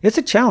 It's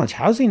a challenge.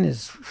 Housing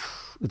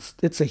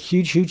it's a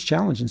huge, huge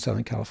challenge in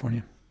Southern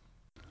California.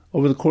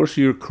 Over the course of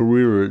your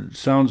career, it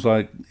sounds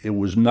like it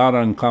was not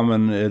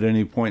uncommon at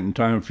any point in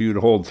time for you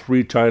to hold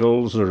 3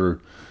 titles, or,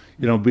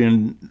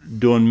 doing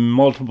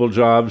multiple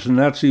jobs. And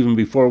that's even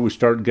before we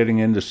start getting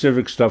into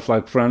civic stuff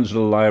like Friends of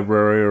the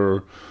Library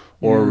or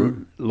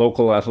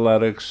local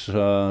athletics,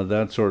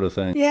 that sort of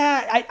thing.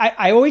 Yeah,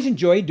 I always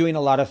enjoyed doing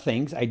a lot of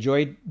things. I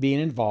enjoyed being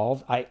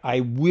involved. I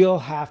will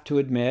have to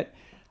admit,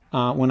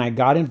 when I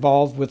got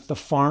involved with the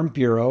Farm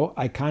Bureau,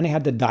 I kind of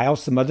had to dial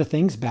some other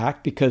things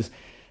back, because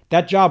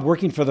that job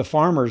working for the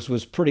farmers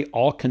was pretty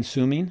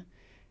all-consuming,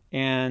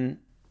 and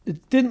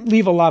it didn't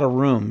leave a lot of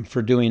room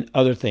for doing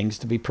other things,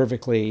 to be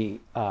perfectly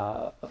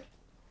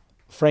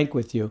frank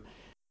with you,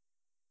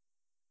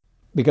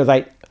 because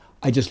I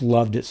just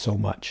loved it so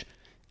much.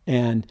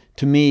 And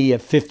to me,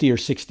 at 50 or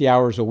 60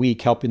 hours a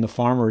week helping the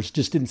farmers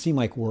just didn't seem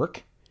like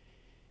work.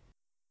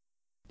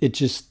 It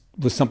just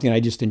was something I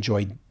just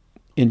enjoyed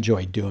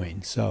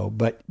doing. So,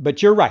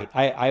 but you're right.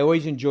 I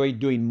always enjoyed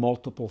doing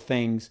multiple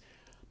things.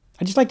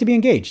 I just like to be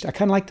engaged. I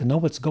kind of like to know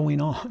what's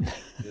going on.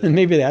 Yeah. And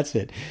maybe that's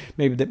it.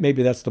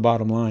 Maybe that's the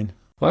bottom line.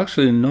 Well,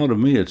 actually, no, to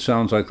me, it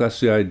sounds like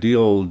that's the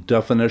ideal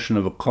definition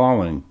of a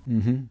calling.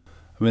 Mm-hmm.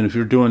 I mean, if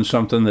you're doing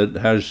something that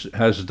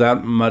has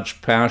that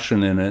much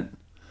passion in it,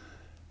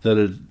 that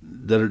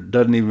it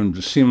doesn't even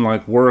seem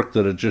like work,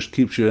 that it just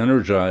keeps you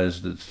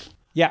energized.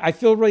 Yeah, I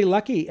feel really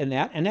lucky in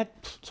that. And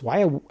that's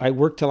why I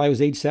worked till I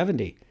was age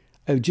 70.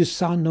 I just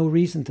saw no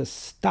reason to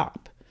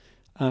stop,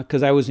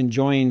 because I was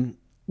enjoying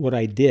what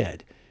I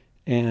did.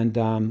 And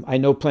I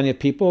know plenty of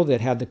people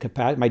that had the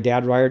capacity. My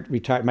dad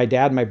retired. My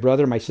dad, my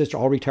brother, my sister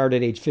all retired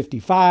at age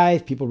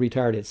 55. People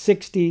retired at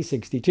 60,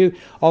 62,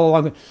 all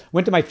along.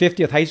 Went to my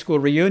 50th high school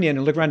reunion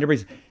and looked around,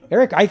 everybody said,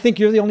 Eric, I think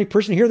you're the only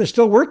person here that's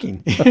still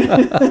working.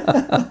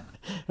 I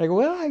go,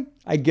 well,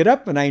 I get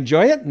up and I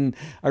enjoy it, and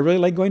I really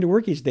like going to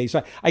work each day.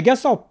 So I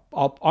guess I'll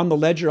on the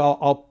ledger,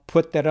 I'll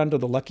put that under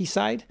the lucky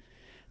side,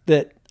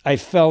 that I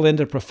fell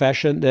into a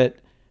profession that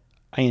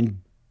I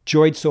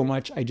enjoyed so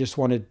much, I just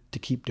wanted to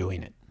keep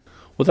doing it.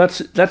 Well,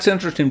 that's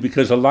interesting,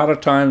 because a lot of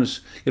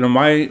times,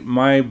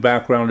 my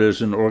background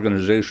is in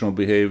organizational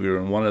behavior,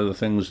 and one of the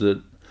things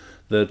that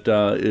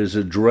is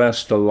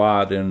addressed a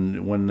lot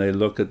when they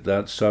look at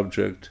that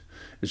subject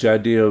is the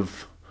idea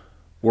of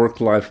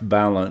work-life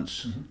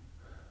balance. Mm-hmm.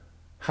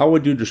 How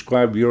would you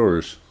describe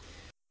yours?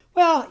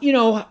 Well,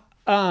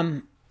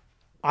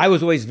 I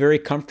was always very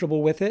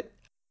comfortable with it.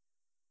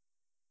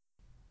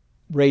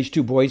 Raised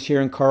 2 boys here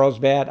in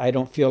Carlsbad. I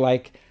don't feel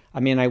like,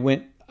 I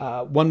went,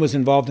 one was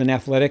involved in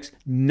athletics,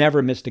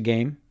 never missed a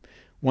game.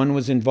 One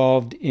was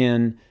involved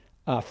in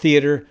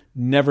theater,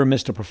 never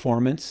missed a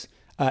performance.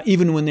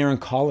 Even when they were in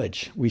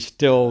college, we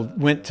still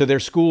went to their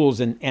schools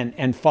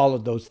and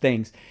followed those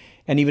things.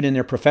 And even in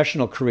their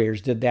professional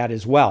careers did that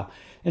as well.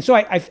 And so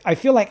I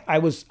feel like I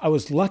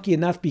was lucky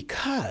enough,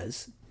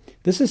 because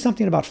this is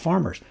something about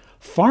farmers.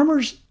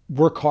 Farmers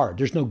work hard.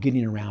 There's no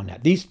getting around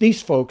that.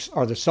 These folks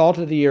are the salt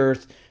of the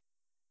earth,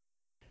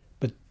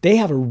 but they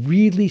have a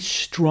really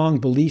strong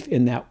belief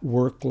in that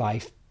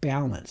work-life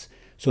balance.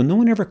 So no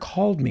one ever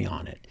called me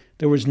on it.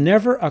 There was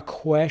never a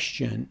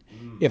question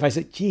if I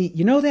said, gee,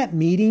 that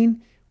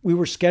meeting we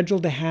were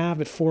scheduled to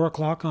have at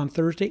 4:00 on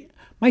Thursday?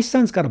 My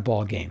son's got a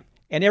ball game.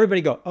 And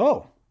everybody go,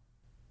 oh,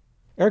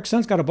 Eric's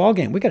son's got a ball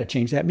game. We got to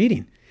change that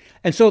meeting.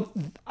 And so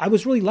I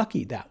was really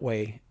lucky that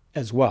way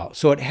as well.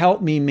 So it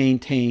helped me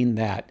maintain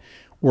that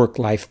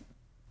work-life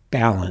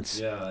balance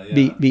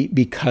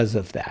because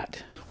of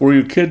that. Were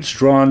your kids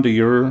drawn to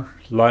your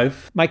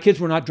life? My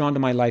kids were not drawn to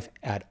my life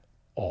at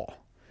all.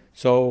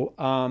 So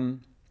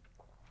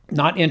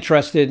not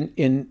interested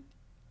in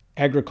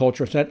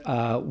agriculture.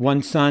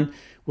 One son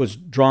was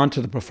drawn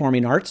to the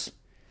performing arts,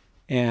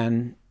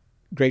 and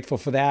grateful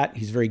for that.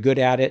 He's very good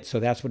at it, so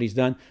that's what he's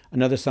done.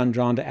 Another son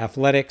drawn to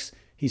athletics.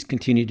 He's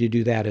continued to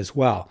do that as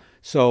well.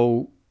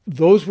 So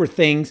those were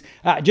things,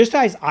 just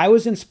as I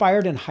was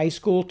inspired in high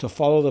school to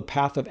follow the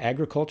path of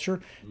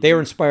agriculture, they were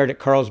inspired at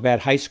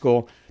Carlsbad High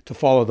School to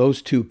follow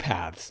those two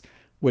paths,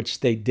 which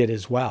they did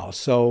as well.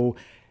 So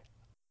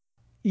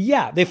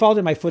yeah, they followed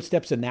in my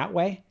footsteps in that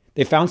way.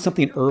 They found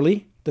something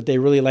early that they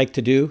really liked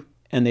to do,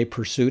 and they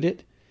pursued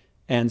it.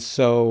 And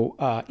so,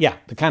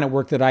 the kind of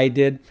work that I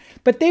did.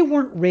 But they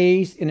weren't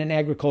raised in an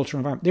agricultural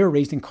environment. They were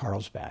raised in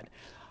Carlsbad.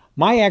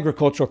 My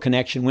agricultural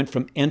connection went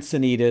from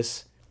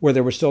Encinitas, where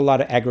there was still a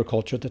lot of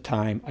agriculture at the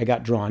time. I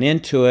got drawn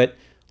into it,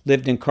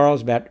 lived in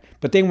Carlsbad,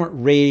 but they weren't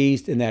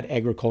raised in that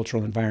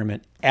agricultural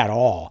environment at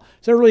all.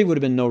 So there really would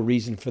have been no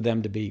reason for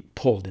them to be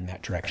pulled in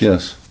that direction.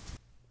 Yes.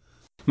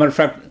 Matter of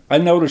fact, I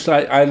noticed,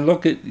 I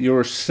look at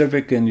your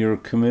civic and your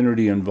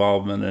community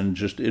involvement, and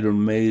just it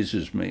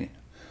amazes me.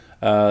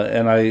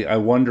 And I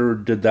wonder,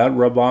 did that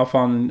rub off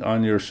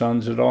on your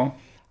sons at all?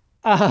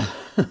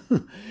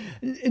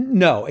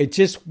 No, it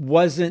just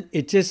wasn't.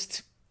 It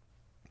just,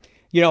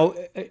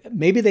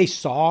 maybe they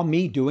saw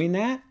me doing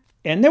that,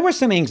 and there was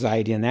some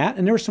anxiety in that,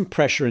 and there was some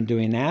pressure in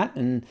doing that,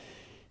 and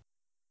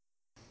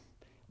it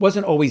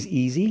wasn't always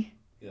easy.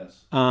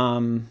 Yes.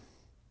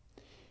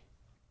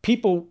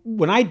 People,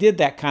 when I did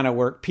that kind of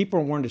work,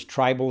 people weren't as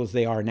tribal as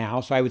they are now.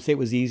 So I would say it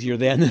was easier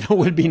then than it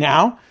would be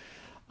now.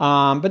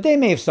 But they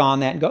may have saw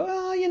that and go,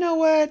 oh, you know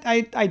what?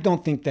 I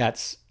don't think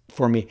that's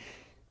for me.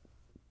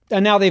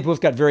 And now they've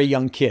both got very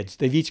young kids.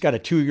 They've each got a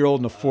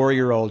 2-year-old and a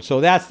 4-year-old. So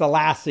that's the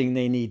last thing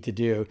they need to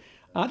do.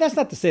 That's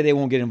not to say they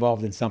won't get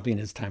involved in something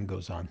as time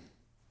goes on.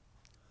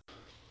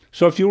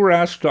 So if you were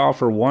asked to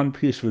offer one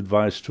piece of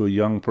advice to a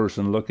young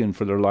person looking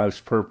for their life's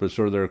purpose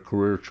or their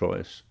career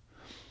choice,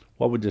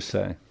 what would you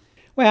say?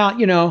 Well,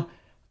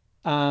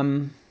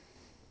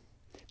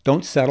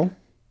 don't settle.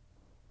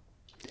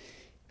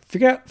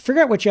 Figure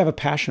out what you have a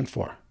passion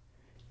for,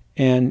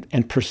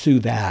 and pursue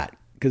that.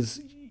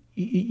 Because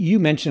you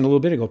mentioned a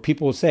little bit ago,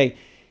 people will say,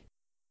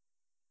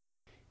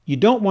 you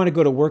don't want to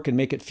go to work and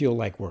make it feel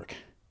like work.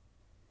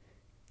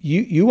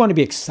 You want to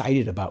be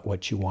excited about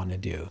what you want to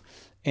do.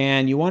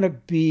 And you want to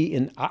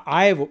be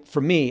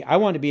for me, I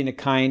want to be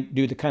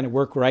do the kind of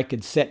work where I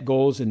could set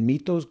goals and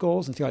meet those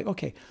goals and feel like,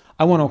 okay,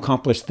 I want to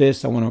accomplish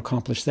this, I want to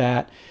accomplish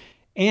that.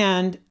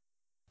 And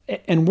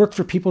work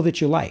for people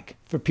that you like,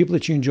 for people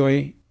that you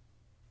enjoy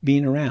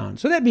being around.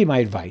 So that'd be my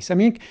advice. I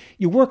mean,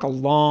 you work a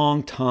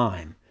long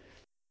time.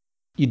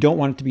 You don't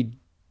want it to be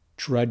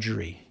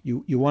drudgery.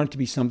 You want it to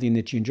be something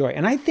that you enjoy.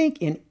 And I think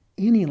in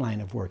any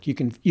line of work, you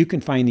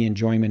can find the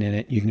enjoyment in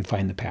it. You can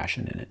find the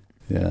passion in it.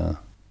 Yeah.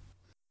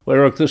 Well,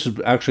 Eric, this has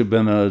actually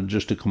been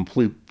just a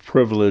complete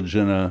privilege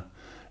and a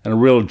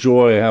real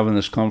joy having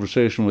this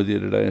conversation with you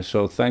today.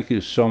 So thank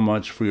you so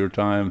much for your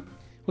time.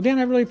 Well, Dan,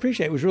 I really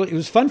appreciate it. It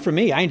was fun for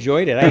me. I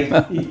enjoyed it.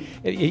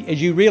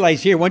 As you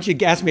realize here, once you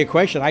ask me a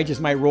question, I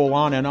just might roll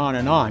on and on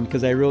and on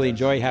because I really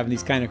enjoy having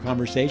these kind of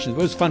conversations.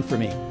 It was fun for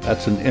me.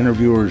 That's an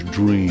interviewer's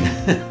dream.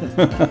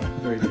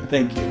 Very good.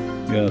 Thank you.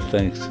 Yeah,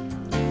 thanks.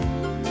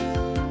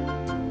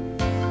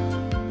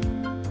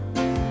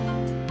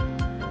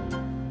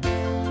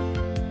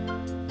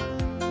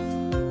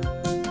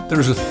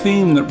 There's a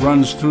theme that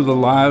runs through the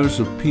lives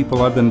of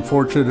people I've been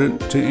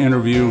fortunate to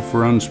interview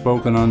for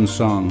Unspoken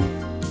Unsung.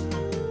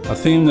 A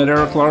theme that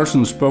Erik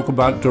Larson spoke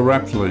about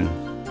directly.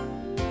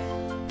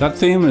 That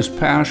theme is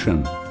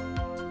passion.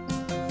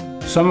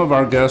 Some of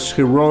our guests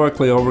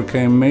heroically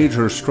overcame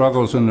major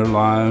struggles in their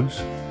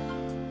lives.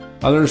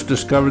 Others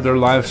discovered their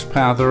life's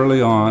path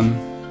early on,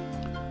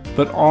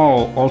 but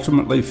all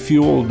ultimately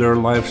fueled their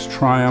life's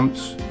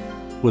triumphs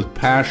with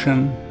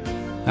passion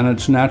and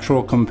its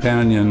natural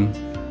companion,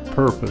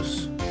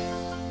 purpose.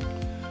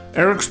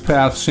 Erik's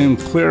path seemed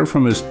clear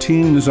from his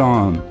teens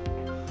on,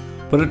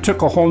 but it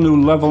took a whole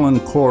new level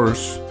and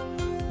course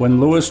when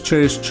Lewis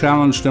Chase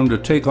challenged him to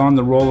take on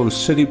the role of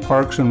City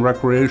Parks and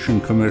Recreation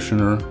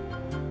Commissioner,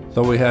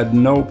 though he had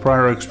no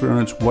prior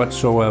experience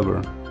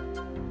whatsoever.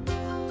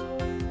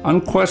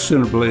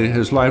 Unquestionably,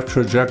 his life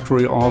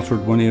trajectory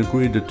altered when he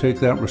agreed to take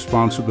that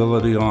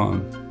responsibility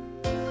on.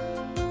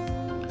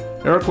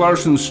 Erik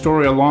Larson's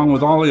story, along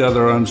with all the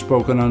other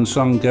Unspoken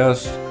Unsung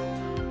guests,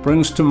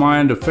 brings to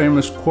mind a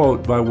famous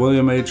quote by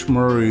William H.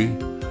 Murray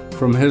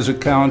from his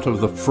account of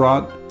the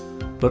fraught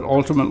but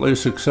ultimately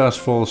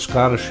successful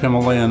Scottish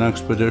Himalayan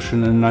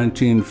expedition in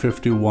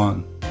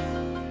 1951.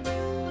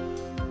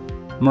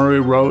 Murray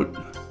wrote,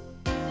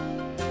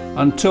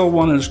 "Until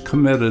one is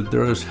committed,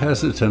 there is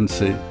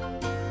hesitancy,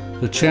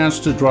 the chance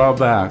to draw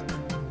back,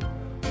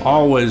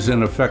 always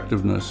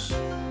ineffectiveness.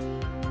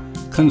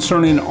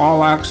 Concerning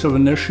all acts of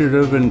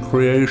initiative and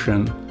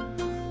creation,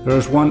 there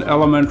is one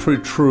elementary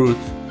truth,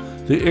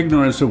 the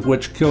ignorance of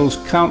which kills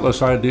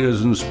countless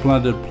ideas and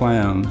splendid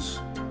plans,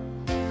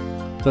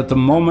 that the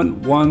moment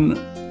one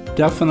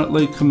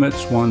definitely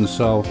commits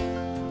oneself,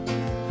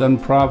 then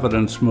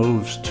providence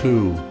moves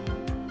too.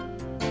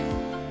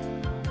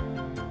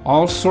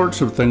 All sorts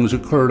of things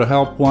occur to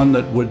help one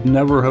that would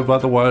never have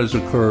otherwise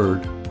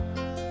occurred.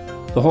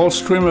 The whole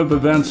stream of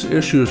events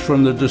issues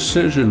from the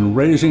decision,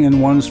 raising in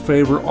one's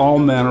favor all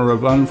manner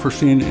of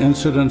unforeseen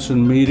incidents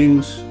and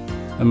meetings,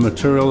 and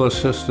material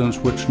assistance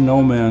which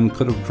no man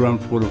could have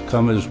dreamt would have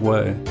come his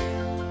way.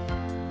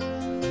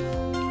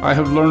 I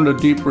have learned a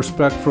deep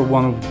respect for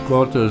one of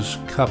Goethe's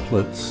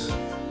couplets.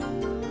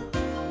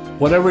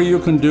 Whatever you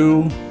can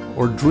do,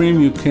 or dream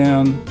you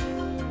can,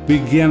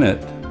 begin it.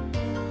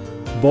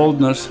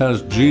 Boldness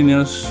has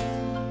genius,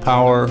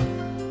 power,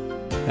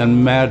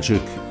 and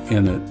magic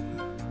in it.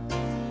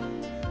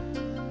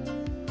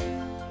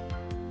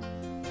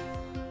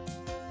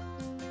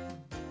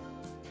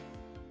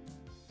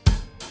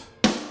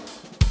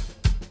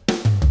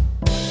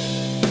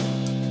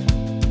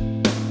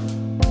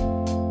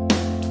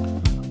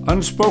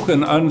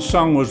 Unspoken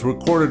Unsung was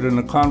recorded in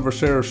the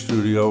Conversaire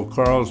Studio,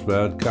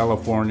 Carlsbad,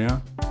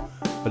 California.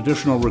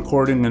 Additional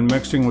recording and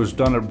mixing was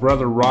done at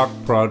Brother Rock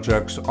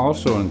Projects,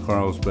 also in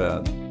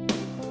Carlsbad.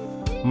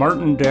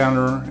 Martin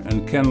Danner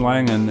and Ken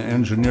Langen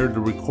engineered the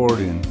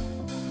recording.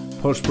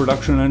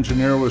 Post-production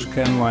engineer was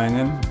Ken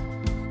Langen.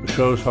 The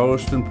show's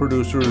host and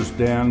producer is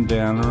Dan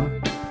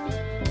Danner.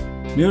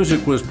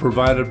 Music was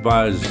provided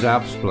by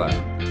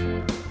Zapsplat.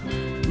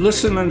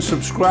 Listen and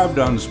subscribe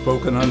to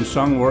Unspoken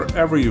Unsung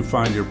wherever you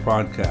find your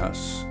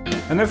podcasts.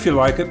 And if you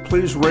like it,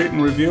 please rate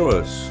and review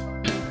us.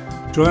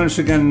 Join us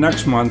again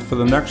next month for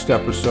the next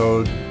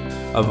episode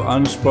of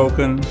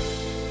Unspoken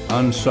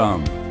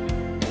Unsung.